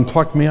anyone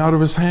pluck me out of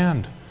His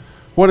hand.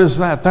 What is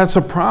that? That's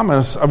a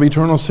promise of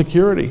eternal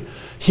security.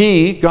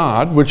 He,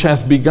 God, which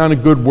hath begun a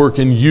good work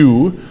in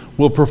you,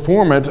 will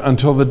perform it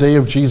until the day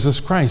of Jesus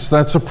Christ.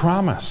 That's a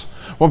promise.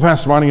 Well,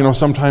 Pastor Monty,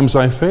 sometimes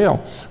I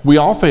fail. We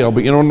all fail,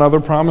 but another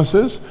promise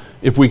is?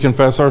 If we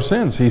confess our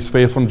sins, He's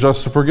faithful and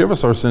just to forgive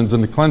us our sins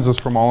and to cleanse us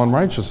from all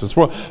unrighteousness.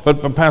 Well,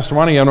 but Pastor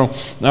Monty,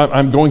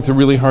 I'm going through a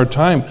really hard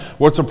time.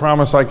 What's a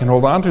promise I can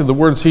hold on to? The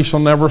words, He shall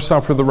never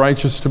suffer the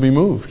righteous to be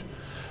moved.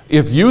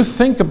 If you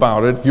think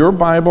about it, your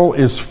Bible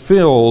is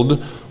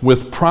filled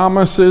with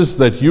promises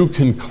that you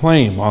can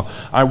claim.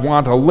 I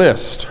want a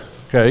list,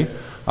 okay?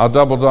 I'll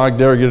double dog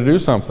dare you to do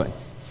something.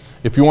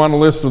 If you want a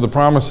list of the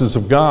promises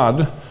of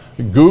God,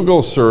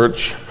 Google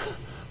search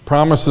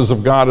promises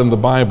of God in the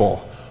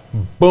Bible.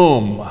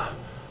 Boom.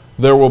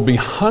 There will be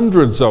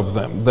hundreds of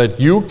them that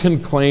you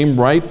can claim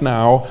right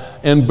now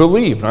and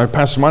believe. Now,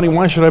 Pastor Monty,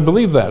 why should I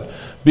believe that?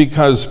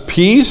 Because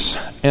peace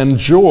and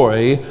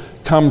joy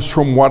comes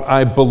from what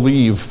I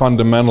believe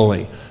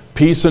fundamentally.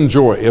 Peace and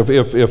joy.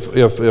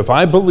 If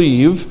I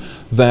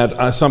believe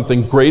that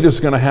something great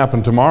is going to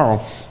happen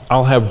tomorrow,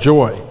 I'll have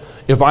joy.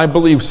 If I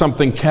believe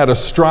something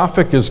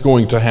catastrophic is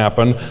going to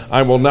happen,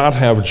 I will not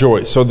have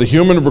joy. So the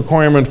human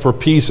requirement for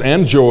peace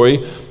and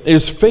joy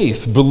is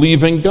faith,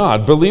 believing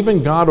God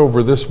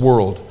over this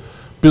world,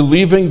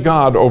 believing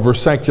God over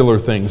secular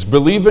things,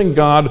 believing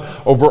God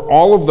over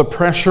all of the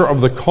pressure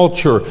of the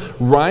culture,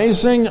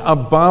 rising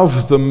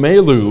above the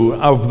milieu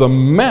of the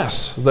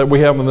mess that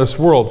we have in this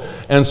world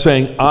and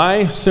saying,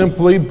 I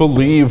simply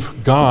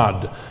believe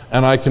God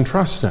and I can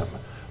trust Him.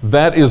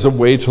 That is a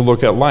way to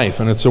look at life,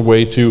 and it's a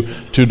way to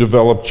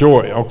develop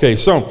joy. Okay,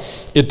 so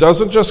it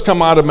doesn't just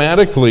come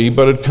automatically,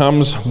 but it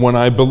comes when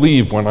I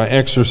believe, when I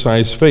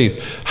exercise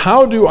faith.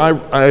 How do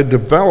I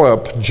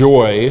develop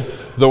joy,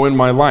 though, in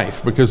my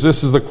life? Because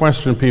this is the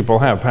question people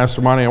have.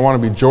 Pastor Monty, I want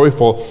to be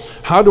joyful.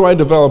 How do I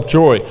develop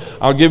joy?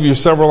 I'll give you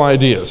several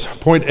ideas.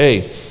 Point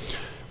A,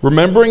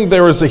 remembering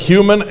there is a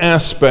human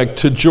aspect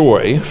to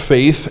joy,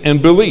 faith,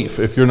 and belief.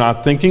 If you're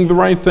not thinking the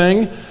right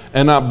thing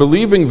and not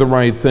believing the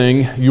right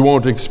thing, you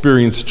won't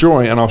experience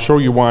joy, and I'll show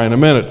you why in a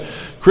minute.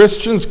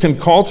 Christians can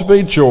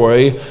cultivate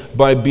joy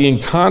by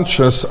being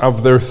conscious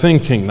of their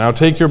thinking. Now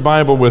take your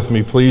Bible with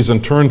me, please,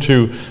 and turn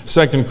to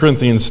 2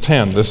 Corinthians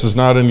 10. This is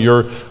not in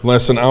your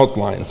lesson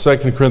outline.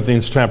 2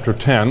 Corinthians chapter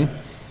 10,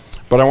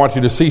 but I want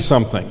you to see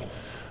something.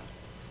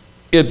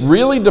 It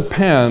really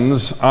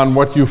depends on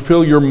what you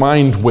fill your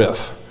mind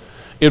with.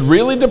 It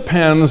really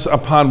depends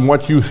upon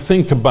what you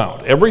think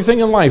about. Everything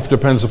in life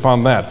depends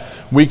upon that.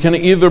 We can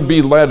either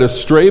be led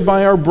astray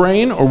by our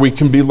brain, or we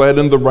can be led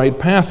in the right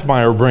path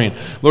by our brain.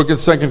 Look at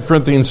 2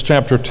 Corinthians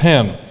chapter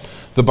 10.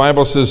 The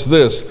Bible says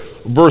this,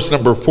 verse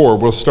number 4,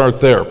 we'll start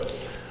there.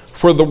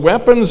 For the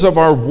weapons of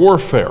our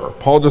warfare,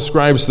 Paul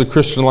describes the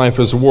Christian life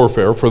as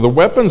warfare, for the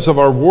weapons of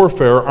our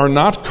warfare are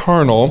not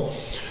carnal,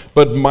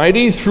 but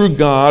mighty through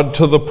God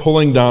to the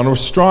pulling down of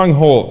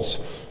strongholds.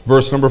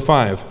 Verse number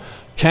 5.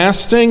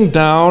 Casting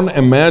down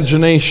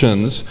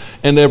imaginations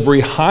and every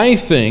high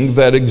thing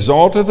that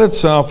exalteth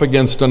itself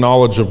against the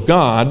knowledge of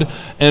God,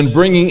 and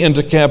bringing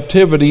into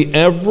captivity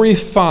every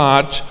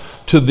thought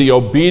to the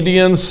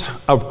obedience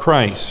of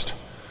Christ.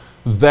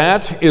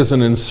 That is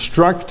an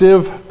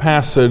instructive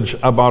passage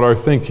about our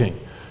thinking.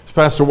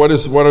 Pastor, what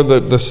are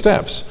the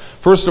steps?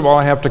 First of all,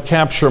 I have to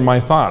capture my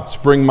thoughts,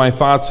 bring my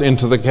thoughts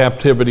into the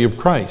captivity of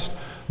Christ.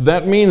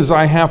 That means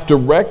I have to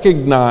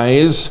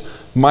recognize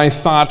my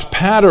thought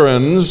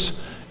patterns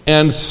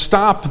and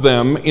stop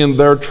them in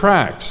their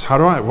tracks. How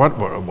do I,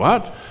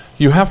 what?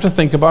 You have to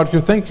think about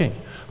your thinking.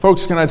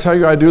 Folks, can I tell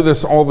you, I do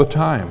this all the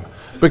time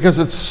because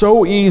it's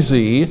so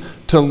easy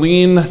to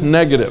lean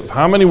negative.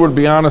 How many would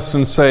be honest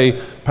and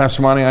say,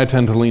 Pastor Monty, I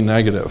tend to lean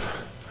negative?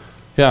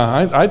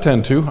 Yeah, I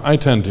tend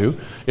to.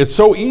 It's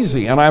so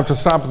easy, and I have to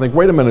stop and think,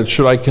 wait a minute,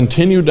 should I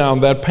continue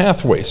down that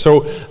pathway?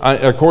 So,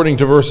 according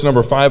to verse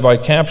number 5, I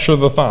capture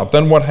the thought.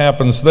 Then what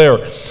happens there?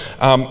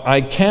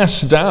 I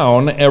cast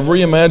down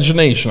every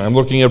imagination. I'm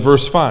looking at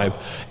verse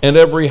 5. And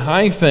every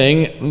high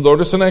thing,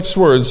 notice the next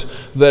words,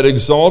 that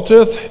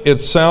exalteth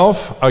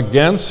itself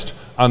against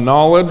a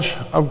knowledge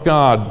of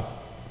God.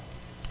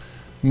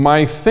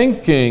 My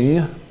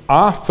thinking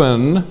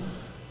often,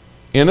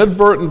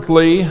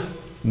 inadvertently,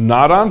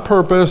 not on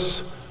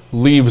purpose,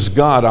 leaves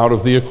God out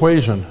of the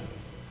equation.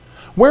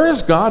 Where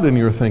is God in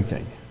your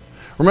thinking?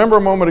 Remember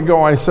a moment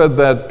ago I said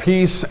that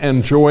peace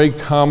and joy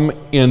come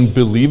in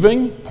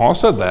believing? Paul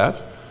said that.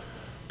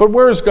 But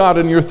where is God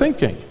in your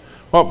thinking?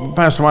 Well,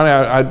 Pastor Monty,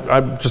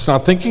 I'm just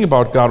not thinking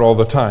about God all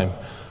the time.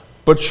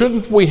 But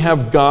shouldn't we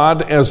have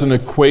God as an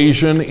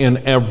equation in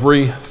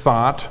every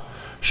thought?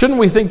 Shouldn't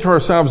we think to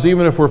ourselves,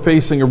 even if we're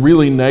facing a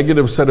really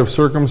negative set of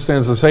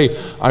circumstances, hey,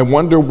 I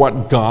wonder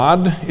what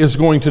God is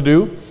going to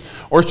do?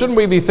 Or shouldn't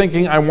we be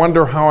thinking, I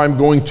wonder how I'm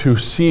going to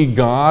see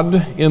God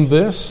in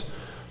this?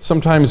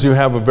 Sometimes you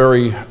have a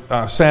very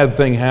sad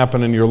thing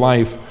happen in your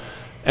life,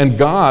 and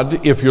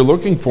God, if you're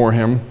looking for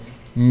Him,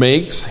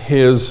 makes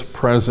His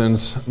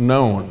presence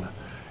known.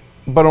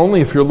 But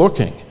only if you're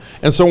looking.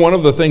 And so one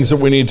of the things that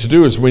we need to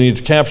do is we need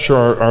to capture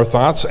our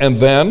thoughts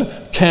and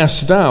then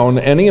cast down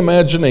any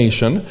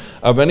imagination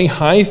of any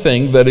high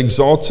thing that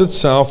exalts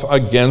itself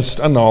against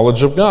a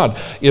knowledge of God.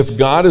 If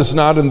God is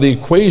not in the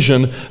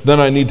equation, then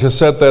I need to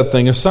set that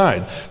thing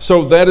aside.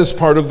 So that is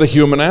part of the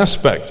human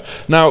aspect.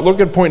 Now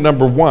look at point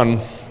number 1,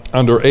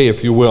 under A,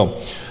 if you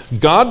will.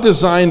 God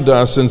designed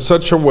us in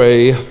such a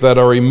way that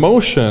our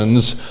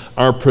emotions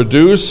are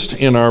produced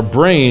in our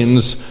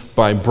brains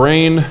by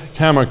brain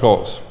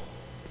chemicals.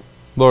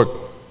 Look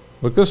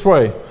this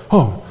way.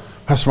 Oh,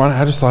 Pastor Monty,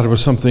 I just thought it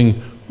was something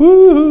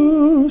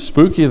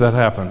spooky that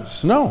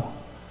happens. No,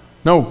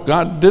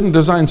 God didn't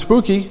design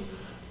spooky.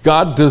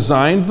 God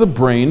designed the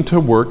brain to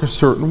work a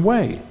certain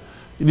way.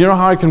 You know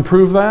how I can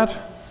prove that?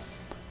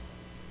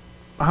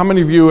 How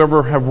many of you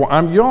ever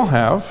have, you all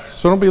have,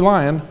 so don't be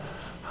lying.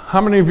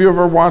 How many of you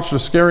ever watched a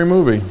scary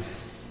movie?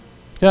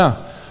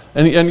 Yeah.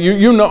 And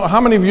you know,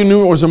 how many of you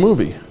knew it was a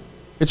movie?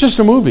 It's just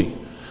a movie.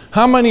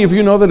 How many of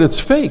you know that it's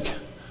fake?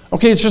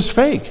 Okay, it's just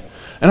fake.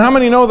 And how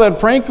many know that,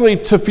 frankly,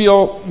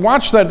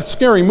 watch that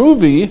scary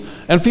movie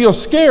and feel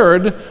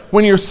scared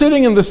when you're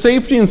sitting in the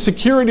safety and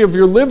security of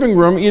your living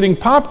room eating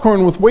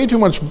popcorn with way too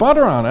much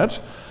butter on it?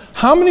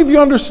 How many of you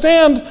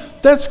understand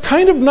that's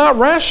kind of not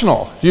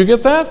rational? Do you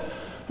get that?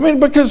 I mean,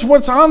 because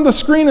what's on the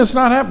screen is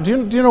not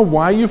happening. Do you know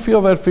why you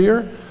feel that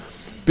fear?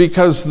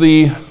 Because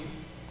the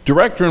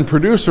director and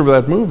producer of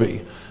that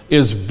movie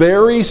is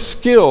very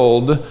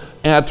skilled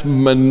at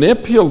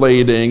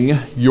manipulating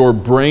your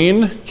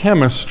brain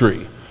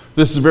chemistry.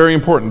 This is very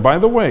important. By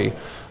the way,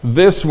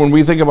 when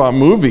we think about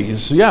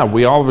movies, yeah,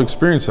 we all have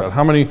experienced that.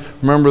 How many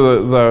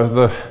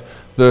remember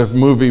the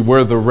movie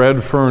Where the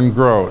Red Fern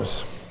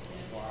Grows.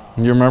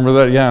 You remember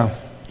that? Yeah.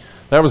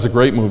 That was a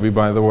great movie,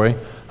 by the way.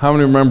 How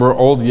many remember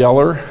Old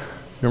Yeller?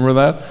 Remember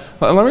that?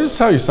 Let me just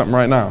tell you something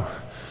right now.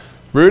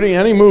 Rudy,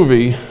 any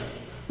movie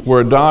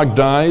where a dog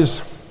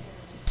dies,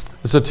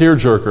 it's a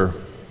tearjerker.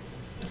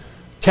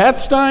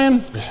 Cats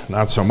dying?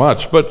 Not so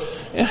much, but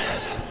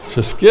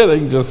just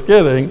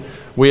kidding.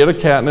 We had a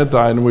cat and it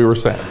died and we were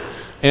sad.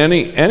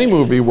 Any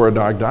movie where a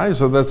dog dies,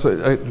 so that's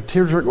a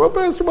tearjerker. Well,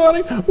 Pastor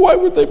Bonnie, why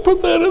would they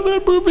put that in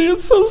that movie?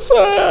 It's so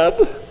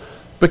sad.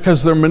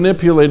 Because they're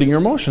manipulating your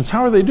emotions.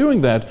 How are they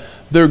doing that?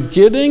 They're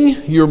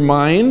getting your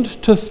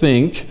mind to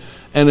think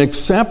and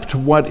accept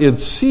what it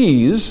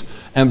sees,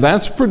 and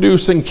that's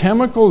producing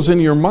chemicals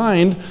in your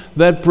mind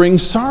that bring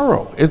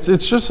sorrow.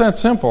 It's just that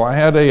simple. I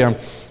had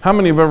how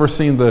many have ever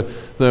seen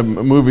the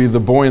movie The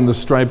Boy in the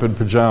Striped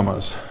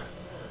Pajamas?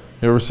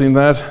 You ever seen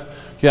that?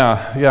 Yeah.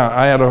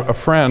 I had a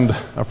friend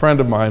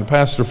of mine,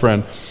 pastor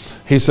friend.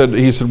 He said,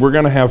 we're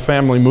going to have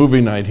family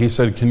movie night. He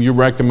said, can you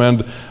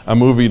recommend a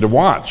movie to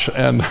watch?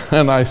 And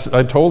I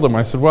told him,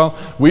 I said, well,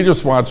 we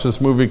just watched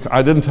this movie.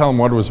 I didn't tell him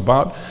what it was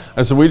about.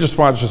 I said, we just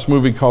watched this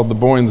movie called The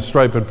Boy in the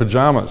Striped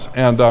Pajamas.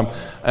 And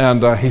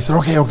he said,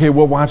 okay,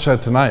 we'll watch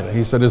that tonight.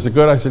 He said, is it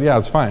good? I said, yeah,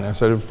 it's fine. I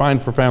said, it's fine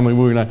for family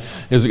movie night.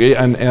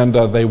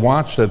 And they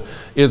watched it.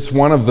 It's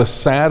one of the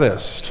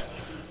saddest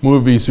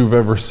movies you've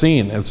ever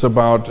seen. It's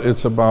about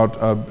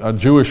a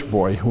Jewish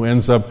boy who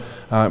ends up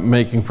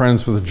making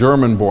friends with a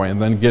German boy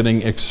and then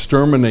getting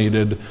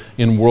exterminated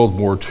in World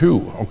War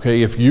II.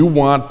 Okay, if you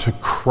want to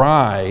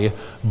cry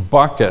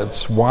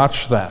buckets,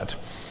 watch that.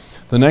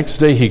 The next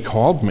day he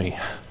called me.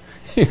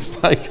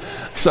 He's like,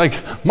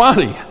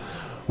 Monty,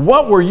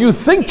 what were you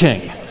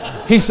thinking?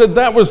 He said,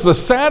 that was the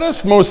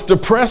saddest, most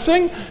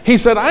depressing. He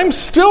said, I'm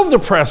still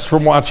depressed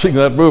from watching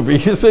that movie.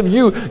 He said,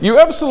 you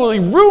absolutely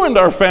ruined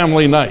our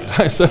family night.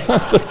 I said,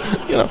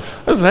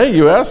 hey,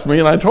 you asked me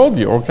and I told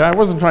you, okay? I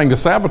wasn't trying to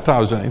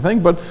sabotage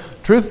anything, but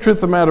truth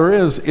of the matter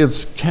is,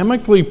 it's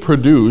chemically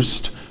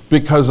produced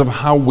because of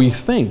how we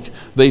think.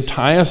 They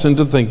tie us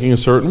into thinking a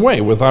certain way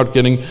without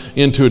getting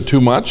into it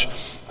too much.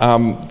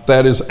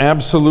 That is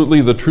absolutely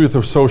the truth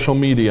of social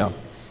media.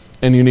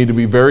 And you need to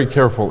be very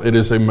careful. It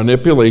is a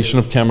manipulation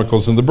of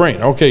chemicals in the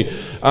brain. Okay,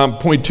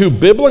 point 2,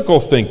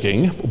 biblical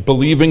thinking,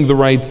 believing the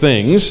right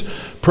things,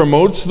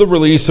 promotes the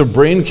release of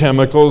brain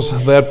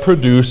chemicals that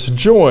produce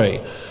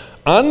joy.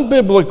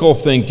 Unbiblical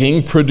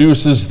thinking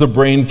produces the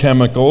brain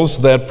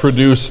chemicals that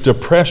produce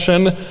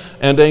depression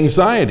and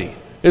anxiety.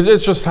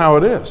 It's just how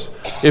it is.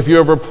 If you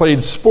ever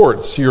played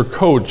sports, your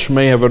coach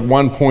may have at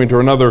one point or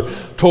another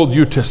told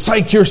you to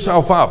psych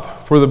yourself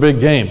up for the big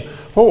game.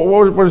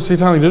 What is he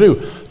telling you to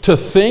do? To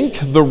think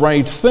the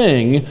right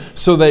thing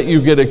so that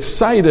you get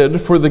excited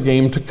for the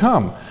game to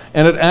come.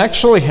 And it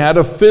actually had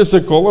a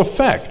physical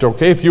effect,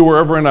 okay? If you were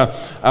ever in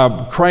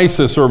a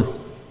crisis or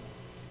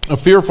a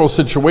fearful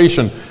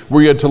situation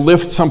where you had to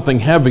lift something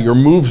heavy or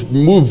move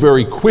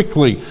very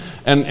quickly,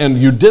 and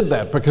you did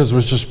that because it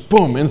was just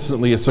boom,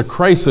 instantly, it's a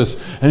crisis,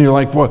 and you're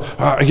like, well,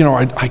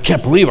 I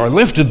can't believe I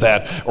lifted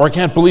that, or I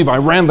can't believe I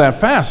ran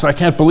that fast, I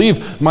can't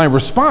believe my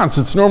response,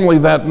 it's normally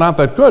not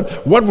that good.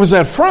 What was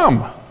that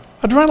from?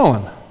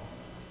 Adrenaline.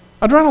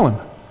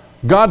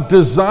 God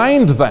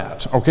designed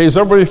that, okay? Is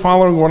everybody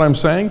following what I'm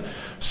saying?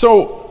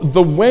 So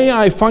the way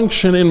I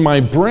function in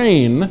my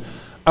brain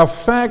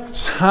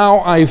affects how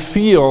I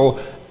feel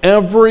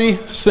every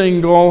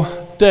single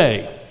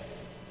day.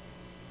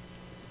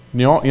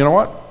 You know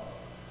what?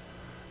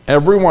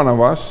 Every one of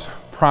us,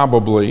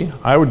 probably,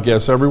 I would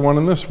guess everyone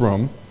in this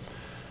room,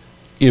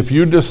 if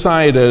you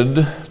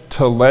decided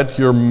to let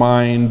your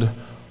mind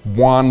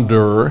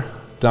wander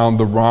down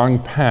the wrong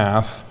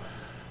path,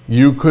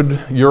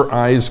 your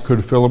eyes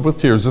could fill up with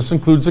tears. This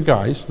includes the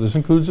guys.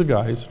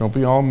 Don't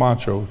be all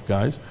macho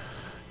guys.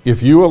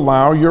 If you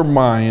allow your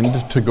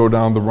mind to go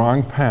down the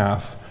wrong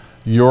path,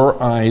 your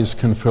eyes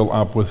can fill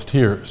up with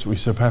tears. We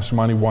said, Pastor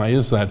Monty, why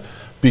is that?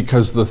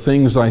 Because the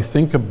things I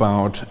think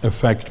about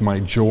affect my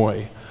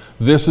joy.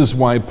 This is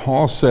why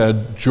Paul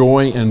said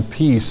joy and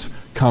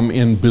peace come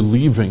in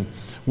believing.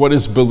 What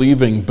is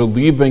believing?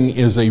 Believing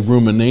is a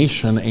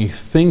rumination, a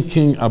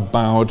thinking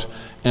about,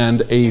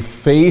 and a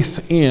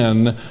faith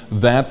in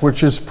that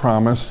which is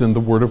promised in the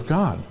Word of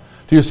God.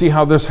 Do you see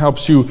how this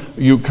helps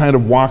you kind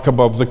of walk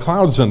above the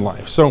clouds in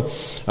life? So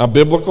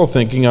biblical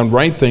thinking on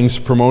right things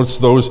promotes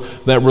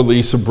those that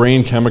release of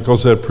brain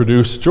chemicals that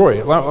produce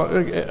joy.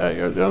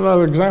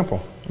 Another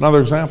example.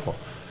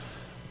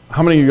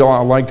 How many of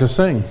y'all like to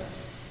sing?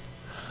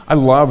 I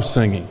love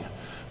singing.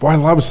 Boy, I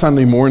love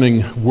Sunday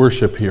morning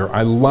worship here.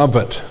 I love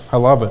it.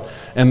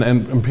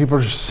 And people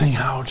just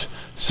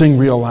sing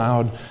real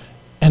loud.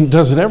 And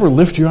does it ever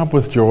lift you up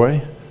with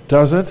joy?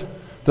 Does it?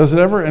 Does it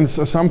ever? And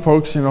some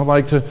folks,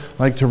 like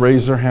to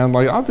raise their hand.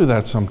 Like, I'll do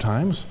that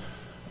sometimes.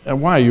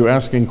 And why? Are you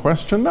asking a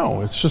question?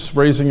 No, it's just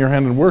raising your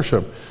hand in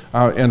worship.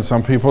 And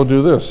some people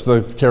do this.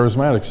 The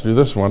charismatics do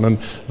this one, and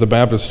the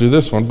Baptists do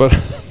this one. But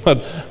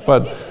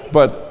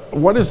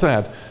what is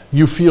that?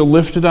 You feel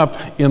lifted up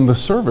in the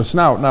service.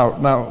 Now,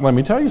 let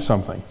me tell you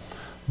something.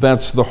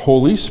 That's the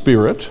Holy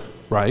Spirit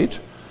right?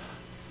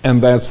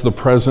 And that's the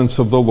presence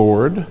of the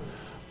Lord.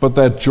 But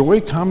that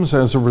joy comes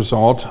as a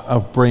result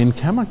of brain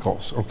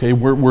chemicals, okay?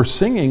 We're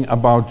singing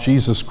about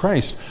Jesus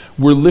Christ.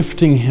 We're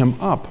lifting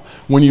him up.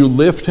 When you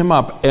lift him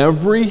up,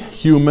 every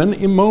human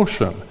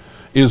emotion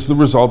is the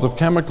result of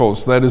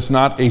chemicals. That is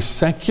not a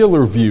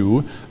secular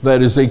view.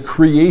 That is a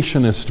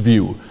creationist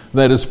view.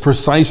 That is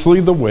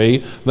precisely the way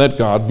that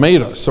God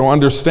made us. So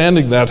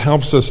understanding that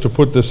helps us to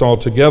put this all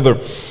together.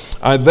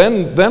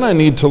 Then I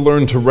need to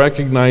learn to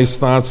recognize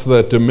thoughts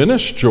that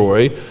diminish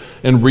joy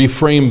and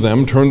reframe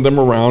them, turn them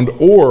around,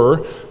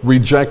 or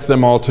reject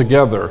them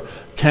altogether,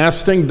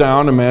 casting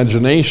down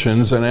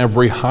imaginations and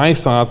every high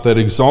thought that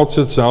exalts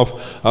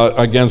itself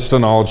against a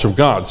knowledge of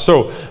God.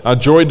 So,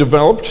 joy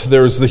developed,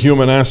 there's the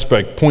human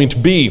aspect.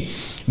 Point B,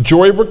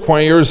 joy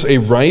requires a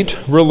right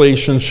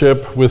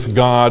relationship with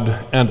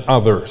God and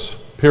others,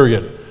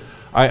 period.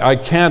 I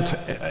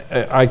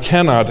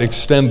cannot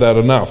extend that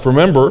enough.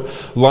 Remember,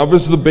 love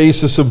is the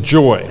basis of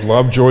joy.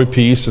 Love, joy,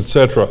 peace,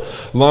 etc.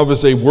 Love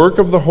is a work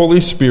of the Holy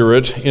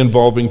Spirit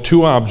involving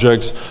two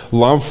objects,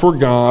 love for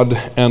God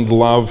and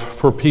love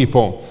for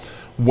people.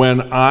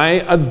 When I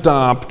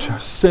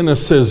adopt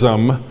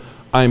cynicism,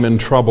 I'm in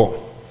trouble.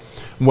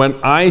 When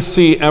I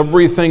see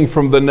everything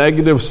from the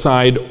negative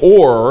side,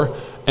 or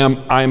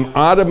I'm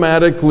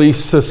automatically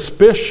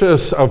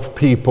suspicious of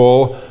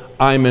people,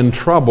 I'm in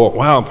trouble.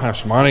 Wow,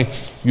 Pastor Monty,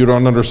 you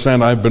don't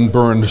understand. I've been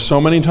burned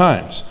so many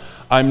times.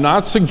 I'm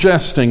not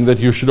suggesting that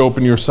you should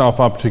open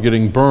yourself up to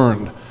getting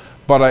burned,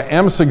 but I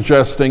am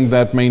suggesting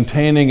that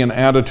maintaining an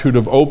attitude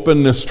of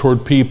openness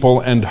toward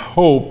people and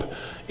hope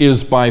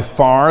is by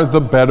far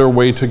the better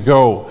way to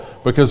go,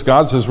 because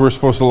God says we're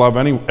supposed to love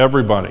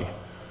everybody.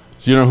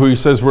 Do you know who he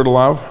says we're to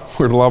love?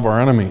 We're to love our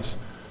enemies.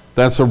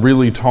 That's a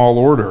really tall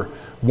order.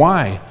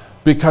 Why?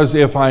 Because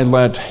if I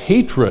let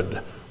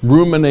hatred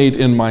ruminate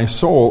in my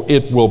soul,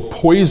 it will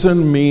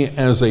poison me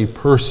as a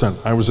person.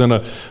 I was in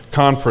a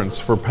conference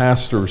for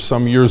pastors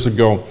some years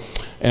ago,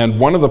 and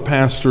one of the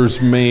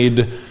pastors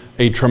made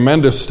a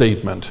tremendous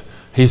statement.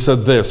 He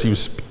said this, he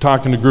was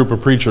talking to a group of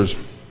preachers.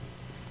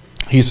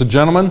 He said,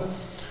 gentlemen,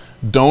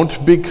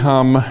 don't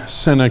become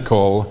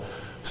cynical.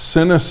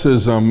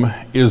 Cynicism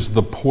is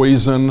the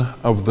poison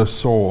of the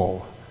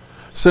soul.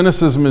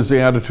 Cynicism is the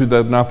attitude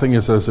that nothing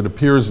is as it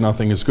appears,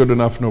 nothing is good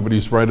enough,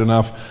 nobody's right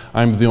enough,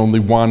 I'm the only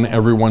one,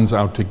 everyone's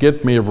out to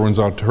get me, everyone's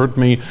out to hurt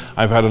me,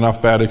 I've had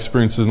enough bad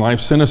experiences in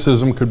life.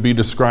 Cynicism could be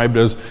described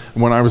as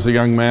when I was a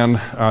young man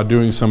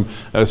doing some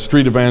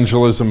street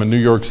evangelism in New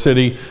York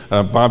City,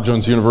 Bob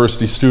Jones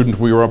University student,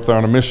 we were up there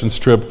on a missions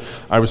trip,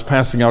 I was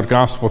passing out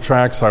gospel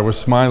tracts, I was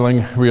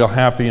smiling, real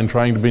happy and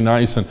trying to be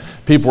nice, and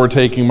people were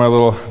taking my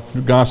little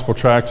gospel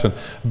tracts, and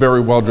very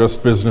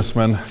well-dressed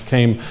businessman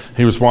came,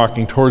 he was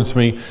walking towards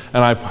me,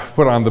 and I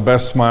put on the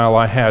best smile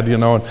I had,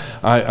 and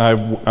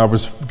I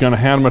was going to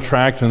hand him a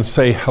tract and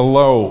say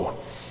hello.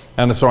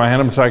 And so I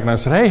handed him a tract and I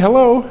said, hey,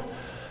 hello.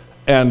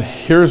 And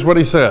here's what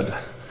he said.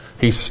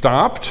 He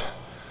stopped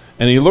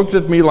and he looked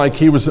at me like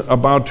he was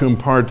about to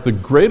impart the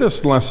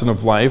greatest lesson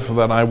of life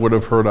that I would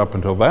have heard up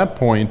until that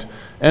point.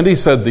 And he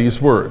said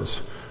these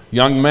words,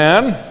 young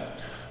man,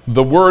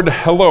 the word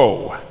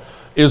hello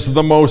is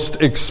the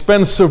most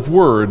expensive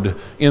word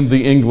in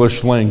the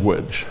English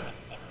language.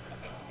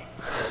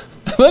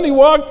 Then he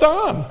walked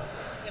on.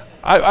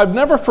 I've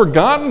never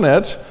forgotten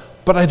it,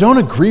 but I don't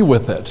agree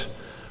with it.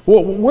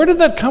 Well, where did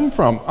that come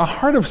from? A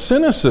heart of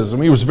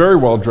cynicism. He was very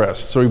well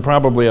dressed, so he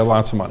probably had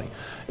lots of money.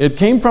 It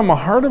came from a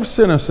heart of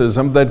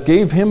cynicism that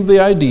gave him the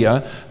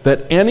idea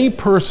that any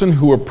person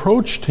who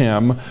approached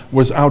him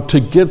was out to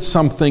get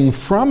something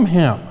from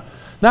him.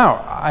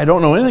 Now, I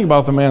don't know anything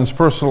about the man's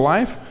personal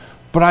life,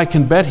 but I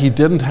can bet he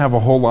didn't have a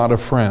whole lot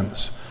of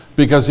friends,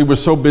 because he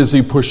was so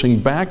busy pushing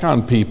back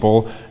on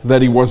people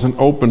that he wasn't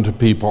open to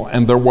people.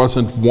 And there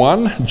wasn't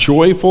one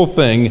joyful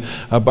thing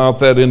about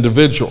that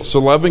individual. So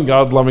loving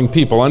God, loving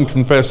people.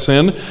 Unconfessed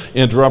sin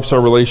interrupts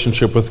our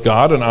relationship with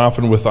God and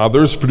often with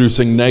others,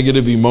 producing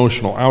negative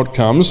emotional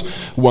outcomes.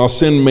 While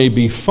sin may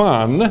be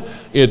fun,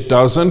 it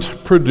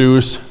doesn't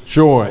produce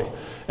joy.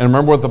 And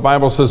remember what the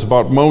Bible says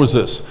about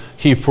Moses.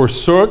 He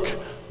forsook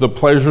the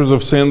pleasures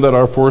of sin that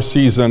are for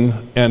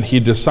season, and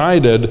he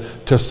decided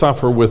to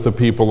suffer with the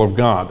people of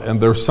God. And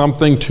there's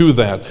something to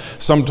that.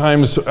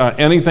 Sometimes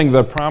anything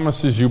that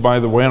promises you, by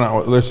the way,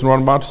 and listen to what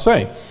I'm about to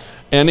say,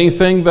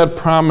 anything that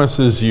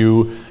promises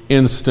you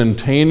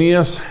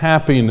instantaneous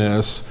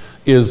happiness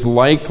is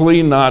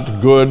likely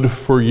not good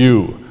for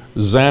you.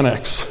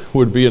 Xanax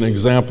would be an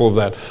example of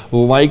that.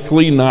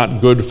 Likely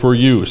not good for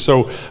you.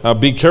 So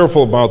be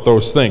careful about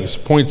those things.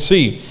 Point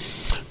C.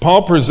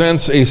 Paul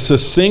presents a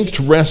succinct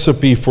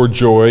recipe for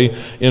joy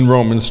in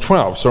Romans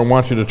 12. So I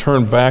want you to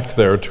turn back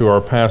there to our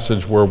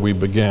passage where we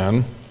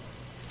began.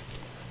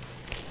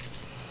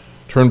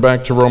 Turn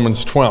back to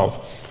Romans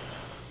 12.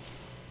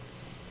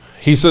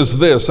 He says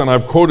this, and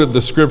I've quoted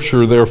the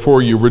scripture there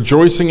for you,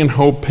 rejoicing in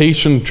hope,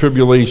 patient in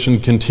tribulation,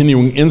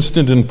 continuing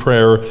instant in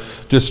prayer,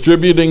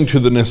 distributing to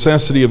the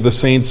necessity of the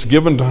saints,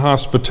 given to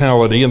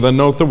hospitality. And then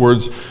note the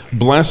words,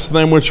 bless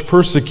them which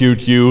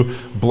persecute you,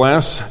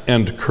 bless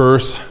and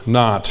curse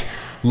not.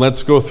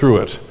 let's go through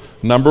it.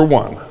 Number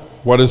one,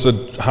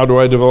 how do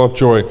I develop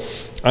joy?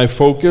 I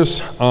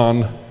focus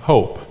on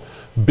hope.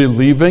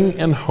 Believing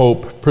in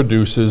hope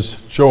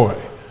produces joy.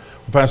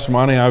 Pastor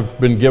Monty, I've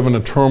been given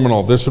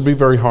this would be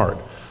very hard.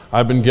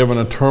 I've been given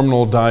a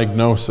terminal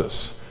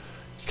diagnosis.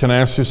 Can I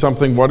ask you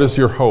something? What is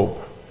your hope?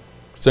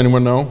 Does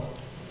anyone know?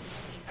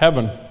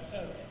 Heaven,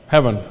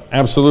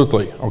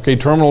 absolutely. Okay,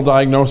 terminal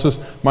diagnosis.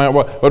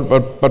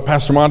 But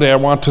Pastor Monty, I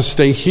want to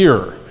stay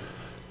here.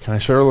 Can I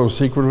share a little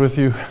secret with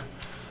you?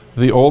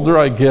 The older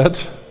I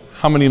get,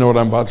 how many know what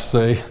I'm about to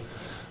say?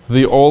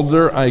 The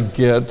older I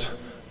get,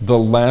 the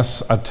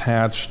less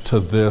attached to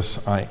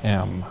this I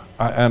am.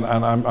 And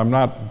I'm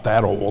not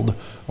that old,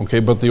 okay,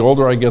 but the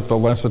older I get, the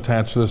less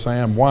attached to this I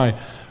am. Why?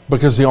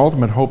 Because the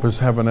ultimate hope is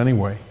heaven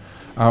anyway.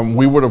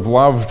 We would have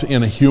loved,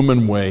 in a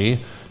human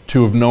way,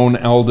 to have known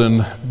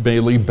Eldon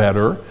Bailey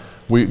better.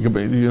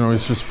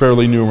 He's just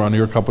fairly new around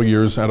here, a couple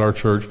years at our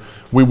church.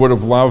 We would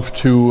have loved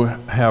to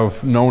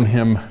have known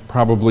him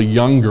probably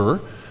younger.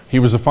 He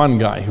was a fun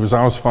guy. He was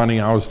always funny,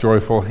 always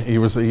joyful. He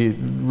was a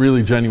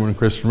really genuine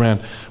Christian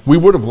man. We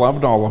would have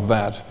loved all of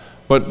that.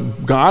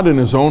 But God, in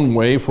his own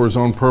way, for his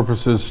own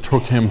purposes,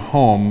 took him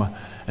home.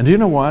 And do you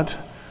know what?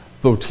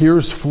 Though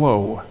tears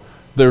flow,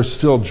 there's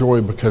still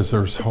joy because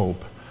there's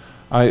hope.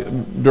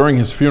 During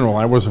his funeral,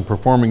 I wasn't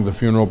performing the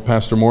funeral.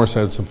 Pastor Morse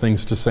had some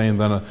things to say,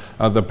 and then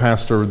the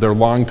pastor, their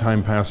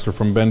longtime pastor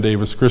from Ben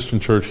Davis Christian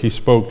Church, he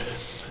spoke.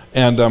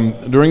 And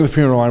during the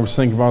funeral, I was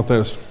thinking about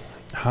this.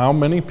 How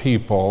many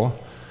people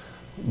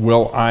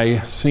will I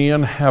see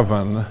in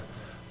heaven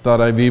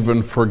that I've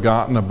even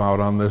forgotten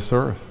about on this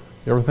earth?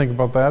 You ever think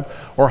about that?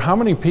 Or how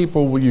many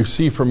people will you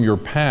see from your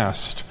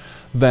past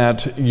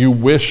that you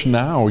wish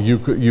now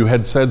you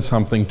had said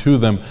something to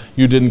them,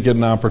 you didn't get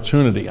an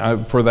opportunity?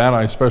 For that,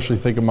 I especially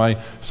think of my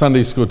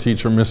Sunday school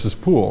teacher,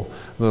 Mrs. Poole,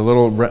 the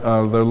little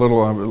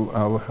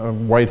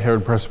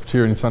white-haired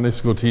Presbyterian Sunday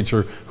school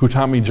teacher who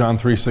taught me John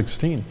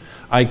 3:16.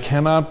 I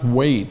cannot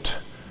wait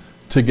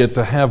to get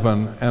to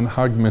heaven and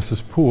hug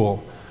Mrs.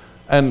 Poole.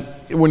 And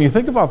when you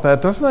think about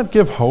that, doesn't that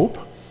give hope?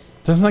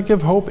 Doesn't that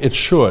give hope? It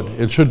should.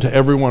 It should to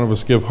every one of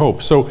us give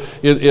hope. So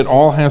it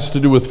all has to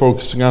do with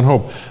focusing on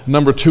hope.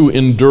 Number two,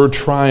 endure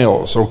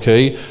trials,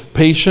 okay?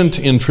 Patient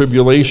in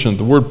tribulation.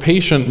 The word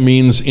patient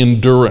means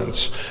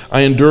endurance.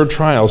 I endure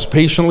trials.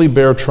 Patiently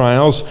bear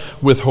trials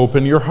with hope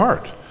in your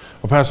heart.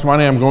 Well, Pastor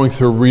Monty, I'm going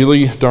through a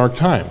really dark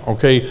time,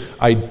 okay?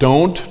 I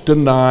don't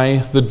deny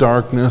the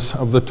darkness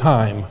of the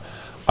time.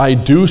 I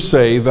do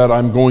say that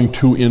I'm going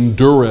to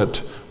endure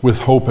it with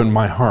hope in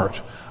my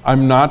heart.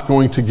 I'm not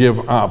going to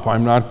give up.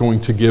 I'm not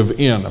going to give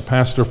in. A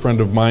pastor friend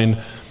of mine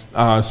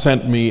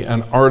sent me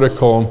an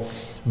article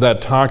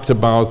that talked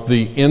about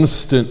the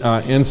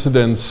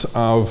incidence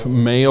of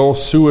male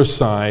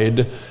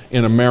suicide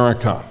in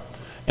America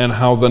and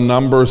how the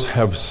numbers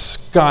have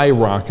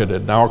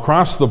skyrocketed. Now,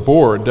 across the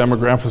board,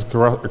 demographics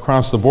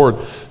across the board,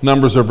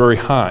 numbers are very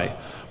high.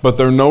 But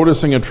they're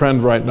noticing a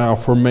trend right now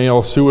for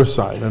male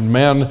suicide and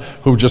men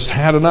who've just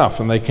had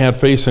enough and they can't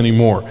face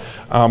anymore.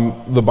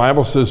 The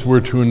Bible says we're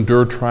to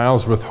endure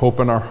trials with hope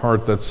in our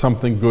heart that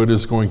something good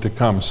is going to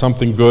come.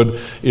 Something good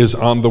is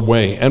on the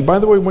way. And by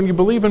the way, when you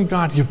believe in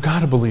God, you've got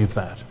to believe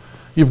that.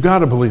 You've got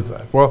to believe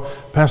that. Well,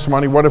 Pastor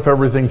Monty, what if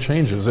everything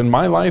changes? In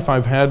my life,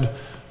 I've had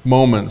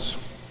moments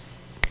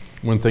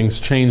when things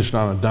changed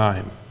on a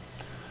dime.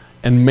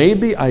 And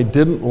maybe I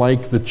didn't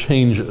like the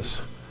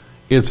changes.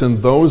 It's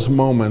in those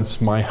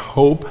moments my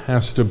hope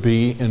has to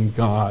be in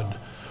God.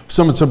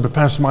 Someone said, but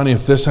Pastor Monty,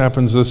 if this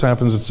happens,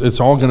 it's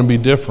all going to be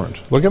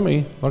different. Look at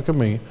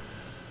me.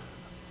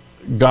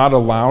 God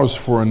allows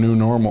for a new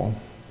normal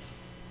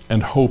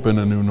and hope in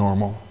a new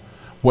normal.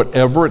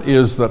 Whatever it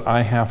is that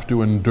I have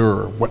to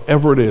endure,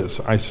 whatever it is,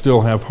 I still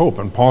have hope.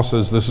 And Paul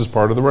says this is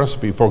part of the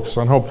recipe. Focus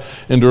on hope.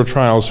 Endure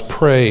trials.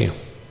 Pray.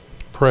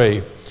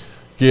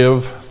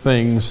 Give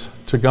things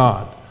to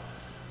God.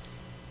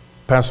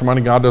 Pastor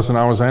Monty, God doesn't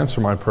always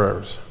answer my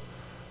prayers.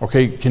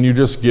 Okay, can you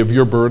just give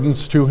your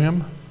burdens to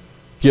Him?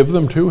 Give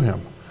them to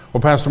Him. Well,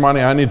 Pastor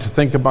Monty, I need to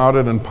think about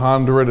it and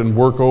ponder it and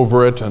work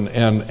over it and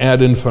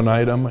ad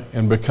infinitum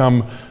and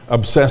become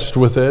obsessed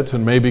with it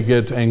and maybe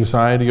get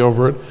anxiety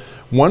over it.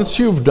 Once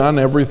you've done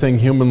everything,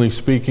 humanly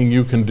speaking,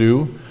 you can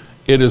do,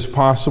 it is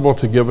possible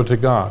to give it to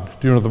God.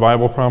 Do you know what the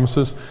Bible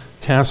promises?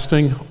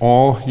 Casting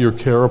all your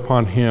care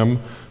upon Him,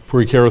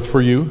 for He careth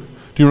for you.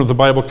 Do you know what the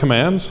Bible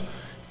commands?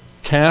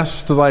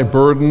 Cast thy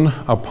burden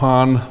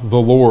upon the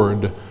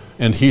Lord,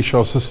 and He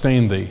shall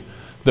sustain thee.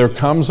 There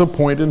comes a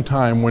point in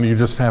time when you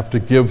just have to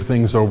give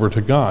things over to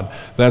God.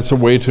 That's a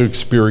way to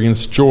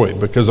experience joy,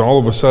 because all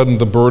of a sudden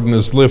the burden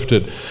is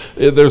lifted.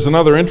 There's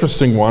another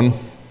interesting one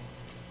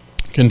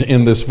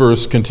in this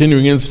verse.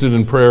 Continuing instant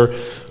in prayer,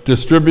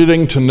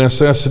 distributing to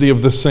necessity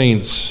of the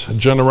saints,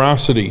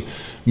 generosity.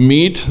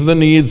 Meet the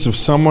needs of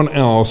someone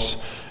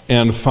else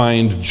and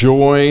find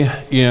joy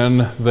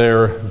in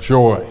their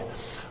joy.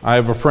 I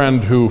have a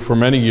friend who for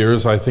many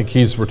years, I think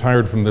he's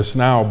retired from this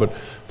now, but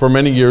for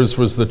many years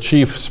was the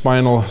chief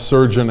spinal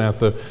surgeon at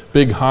the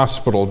big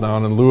hospital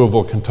down in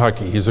Louisville,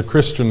 Kentucky. He's a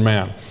Christian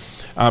man.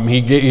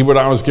 He would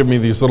always give me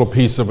these little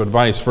pieces of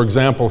advice. For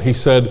example, he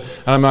said,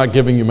 and I'm not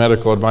giving you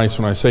medical advice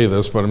when I say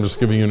this, but I'm just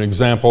giving you an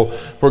example.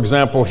 For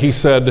example, he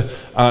said,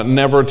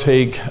 never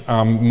take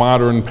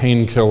modern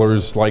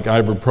painkillers like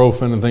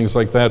ibuprofen and things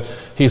like that.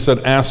 He said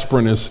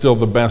aspirin is still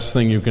the best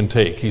thing you can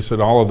take. He said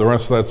all of the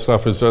rest of that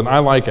stuff is, and I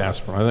like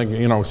aspirin. I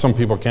think, some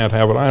people can't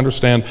have it. I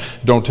understand.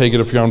 Don't take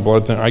it if you're on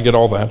blood thinner. I get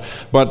all that.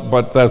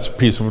 But that's a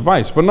piece of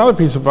advice. But another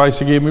piece of advice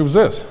he gave me was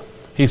this.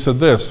 He said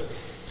this: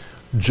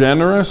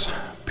 generous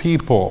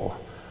people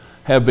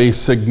have a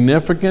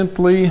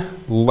significantly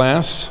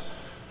less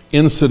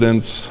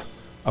incidence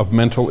of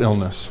mental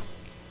illness.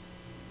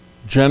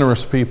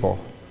 Generous people.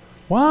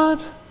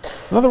 What?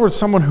 In other words,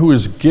 someone who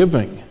is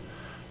giving.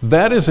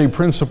 That is a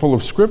principle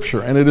of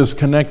Scripture, and it is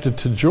connected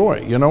to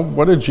joy.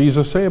 What did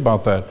Jesus say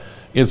about that?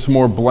 It's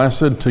more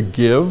blessed to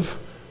give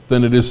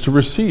than it is to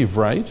receive,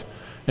 right?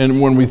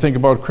 And when we think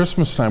about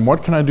Christmas time,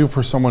 what can I do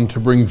for someone to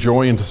bring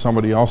joy into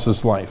somebody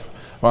else's life?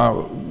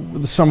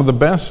 Some of the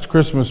best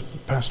Christmas,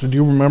 Pastor, do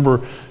you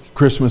remember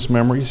Christmas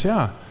memories?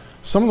 Yeah.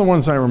 Some of the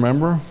ones I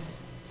remember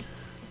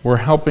were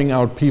helping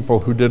out people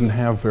who didn't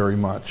have very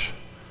much.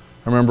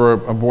 I remember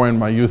a boy in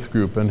my youth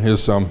group, and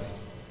his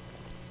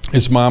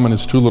mom and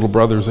his two little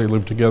brothers, they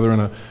lived together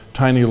in a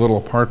tiny little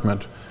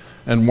apartment.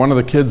 And one of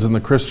the kids in the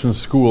Christian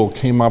school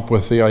came up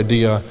with the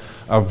idea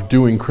of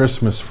doing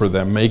Christmas for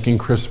them, making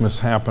Christmas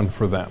happen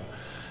for them.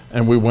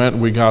 And we went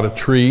and we got a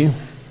tree,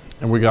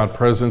 and we got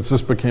presents.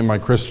 This became my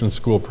Christian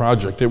school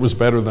project. It was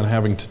better than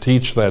having to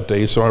teach that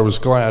day, so I was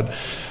glad.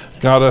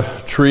 Got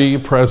a tree,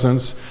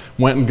 presents,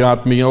 went and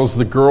got meals.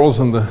 The girls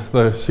in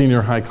the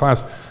senior high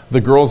class,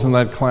 the girls in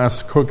that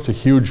class cooked a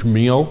huge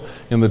meal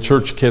in the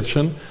church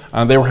kitchen.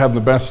 They were having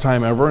the best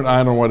time ever, and I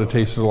don't know what it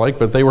tasted like,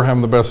 but they were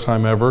having the best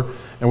time ever.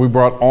 And we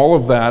brought all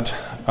of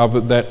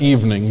that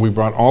evening, we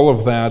brought all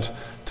of that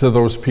to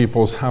those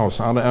people's house.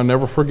 I'll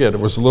never forget. It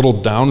was a little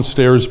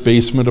downstairs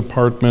basement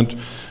apartment.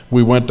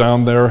 We went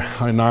down there.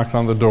 I knocked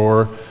on the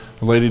door.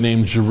 A lady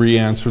named Jeree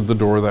answered the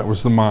door. That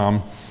was the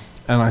mom.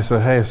 And I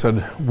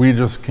said, we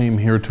just came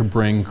here to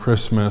bring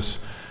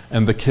Christmas,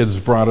 and the kids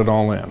brought it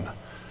all in.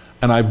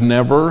 And I've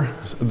never,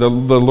 the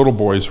little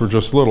boys were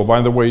just little.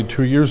 By the way,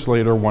 2 years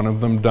later, one of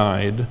them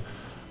died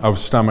of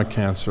stomach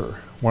cancer.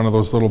 One of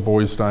those little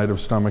boys died of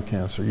stomach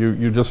cancer.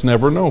 You just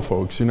never know,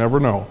 folks. You never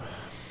know.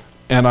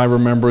 And I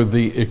remember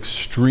the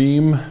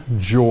extreme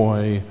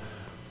joy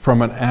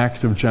from an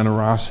act of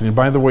generosity. And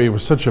by the way, it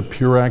was such a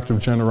pure act of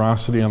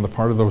generosity on the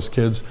part of those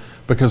kids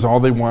because all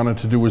they wanted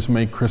to do was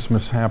make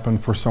Christmas happen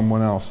for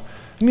someone else.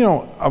 And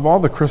of all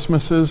the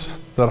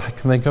Christmases that I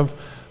can think of,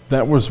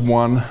 that was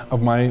one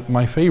of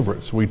my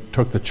favorites. We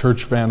took the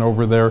church van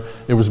over there.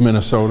 It was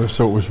Minnesota,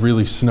 so it was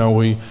really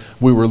snowy.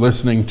 We were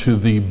listening to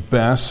the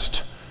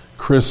best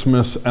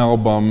Christmas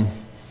album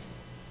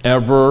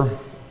ever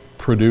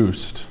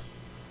produced.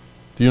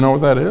 Do you know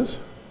what that is?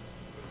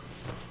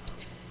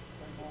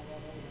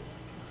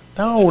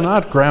 No,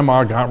 not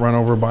Grandma Got Run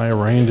Over by a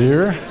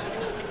Reindeer.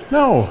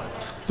 No,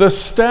 the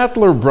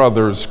Statler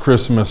Brothers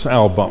Christmas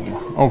album,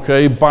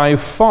 okay? By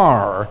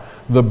far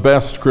the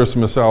best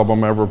Christmas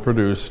album ever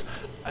produced.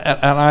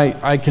 And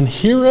I can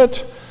hear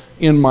it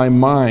in my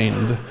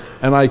mind,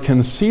 and I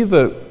can see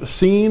the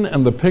scene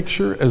and the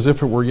picture as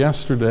if it were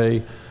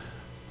yesterday.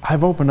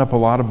 I've opened up a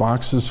lot of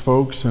boxes,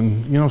 folks,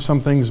 and some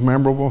things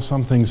memorable,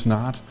 some things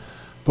not.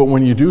 But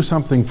when you do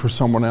something for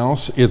someone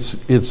else,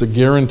 it's a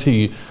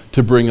guarantee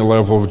to bring a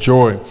level of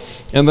joy.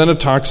 And then it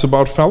talks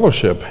about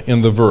fellowship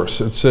in the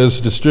verse. It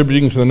says,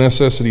 distributing to the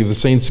necessity of the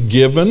saints,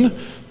 given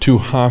to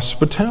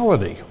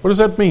hospitality. What does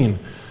that mean?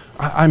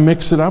 I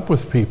mix it up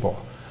with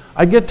people.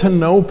 I get to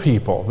know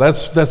people.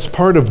 That's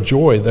part of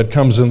joy that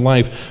comes in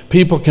life.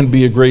 People can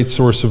be a great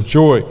source of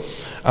joy.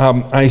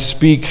 I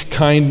speak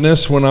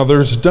kindness when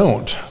others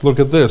don't. Look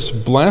at this.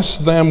 Bless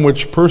them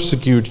which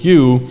persecute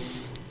you.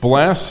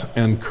 Bless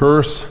and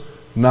curse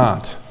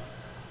not.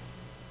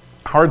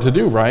 Hard to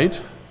do, right?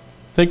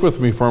 Think with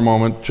me for a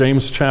moment.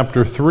 James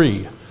chapter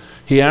 3.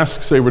 He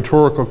asks a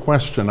rhetorical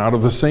question. Out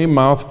of the same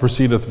mouth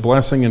proceedeth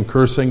blessing and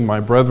cursing.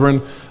 My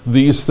brethren,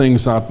 these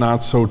things ought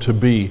not so to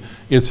be.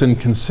 It's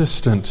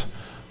inconsistent.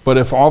 But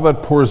if all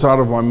that pours out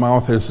of my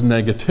mouth is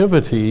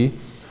negativity,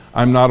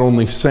 I'm not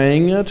only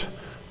saying it,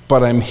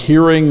 but I'm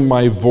hearing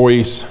my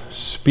voice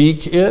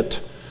speak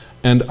it,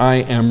 and I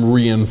am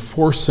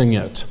reinforcing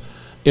it.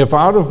 If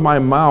out of my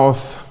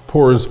mouth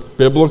pours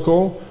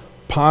biblical,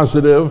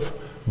 positive,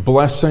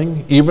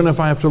 blessing, even if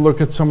I have to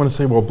look at someone and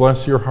say, well,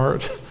 bless your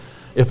heart,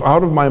 if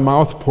out of my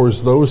mouth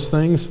pours those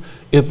things,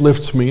 it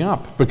lifts me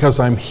up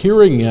because I'm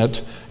hearing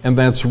it and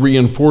that's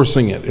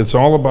reinforcing it. It's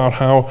all about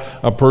how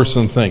a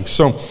person thinks.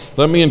 So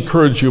let me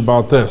encourage you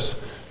about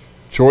this.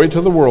 Joy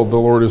to the world, the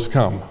Lord has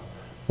come.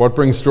 What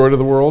brings joy to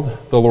the world?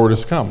 The Lord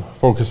has come.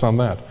 Focus on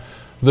that.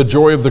 The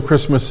joy of the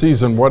Christmas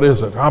season, what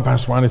is it?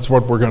 Pastor Ron, it's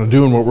what we're going to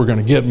do and what we're going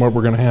to get and what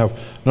we're going to have.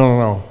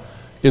 No.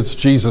 It's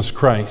Jesus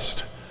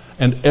Christ.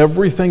 And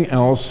everything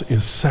else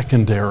is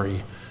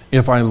secondary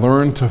if I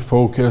learn to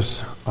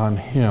focus on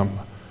Him.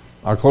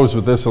 I'll close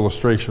with this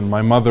illustration.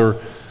 My mother,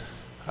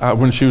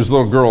 when she was a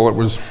little girl, it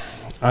was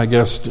I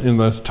guess, in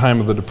the time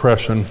of the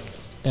Depression.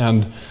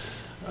 And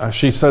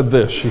she said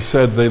this. She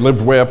said they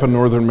lived way up in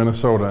northern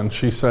Minnesota. And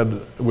she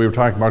said, we were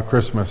talking about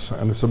Christmas.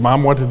 And I said,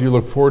 Mom, what did you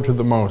look forward to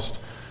the most?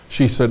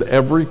 She said,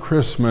 every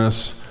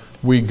Christmas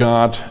we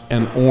got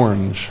an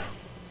orange.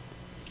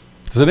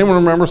 Does anyone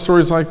remember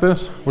stories like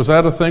this? Was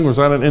that a thing? Was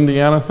that an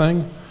Indiana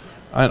thing?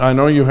 I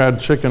know you had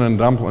chicken and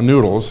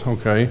noodles,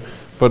 okay.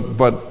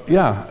 But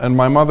yeah, and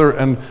my mother,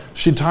 and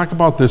she'd talk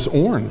about this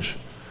orange.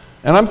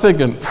 And I'm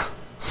thinking,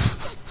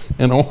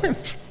 an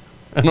orange?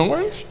 An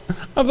orange?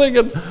 I'm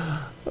thinking,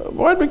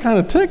 well, I'd be kind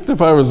of ticked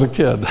if I was a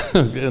kid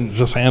and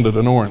just handed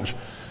an orange.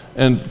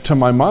 And to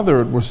my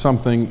mother, it was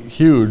something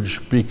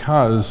huge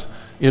because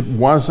it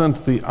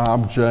wasn't the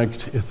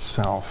object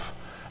itself.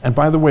 And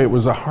by the way, it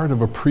was a heart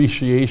of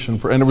appreciation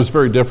for, and it was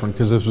very different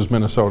because this was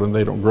Minnesota and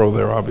they don't grow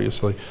there,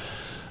 obviously.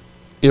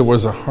 It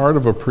was a heart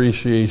of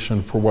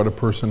appreciation for what a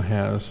person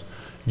has.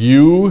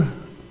 You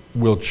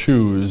will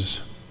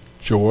choose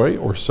joy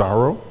or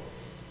sorrow,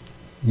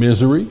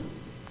 misery,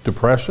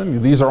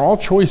 depression. These are all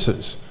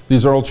choices.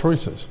 These are all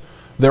choices.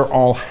 They're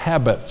all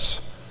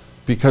habits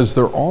because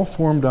they're all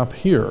formed up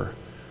here.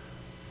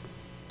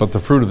 But the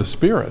fruit of the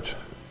Spirit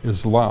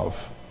is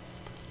love,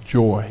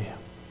 joy,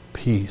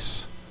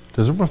 peace.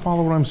 Does everyone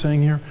follow what I'm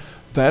saying here?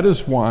 That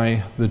is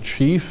why the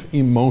chief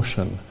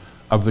emotion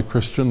of the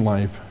Christian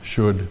life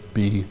should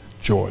be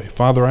joy.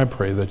 Father, I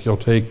pray that you'll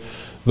take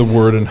the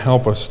word and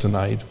help us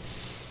tonight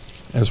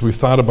as we've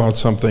thought about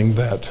something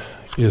that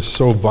is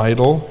so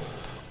vital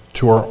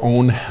to our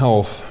own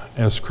health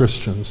as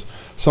Christians.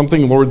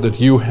 Something, Lord, that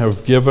you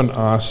have given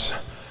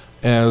us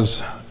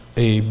as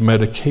a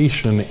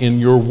medication in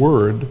your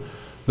word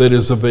that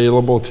is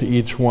available to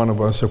each one of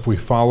us if we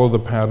follow the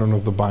pattern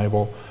of the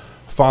Bible.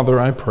 Father,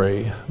 I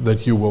pray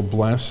that you will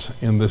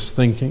bless in this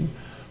thinking,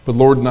 but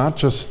Lord, not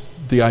just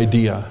the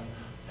idea.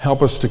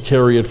 Help us to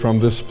carry it from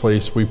this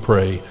place, we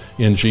pray,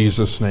 in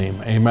Jesus'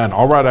 name. Amen.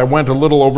 All right, I went a little over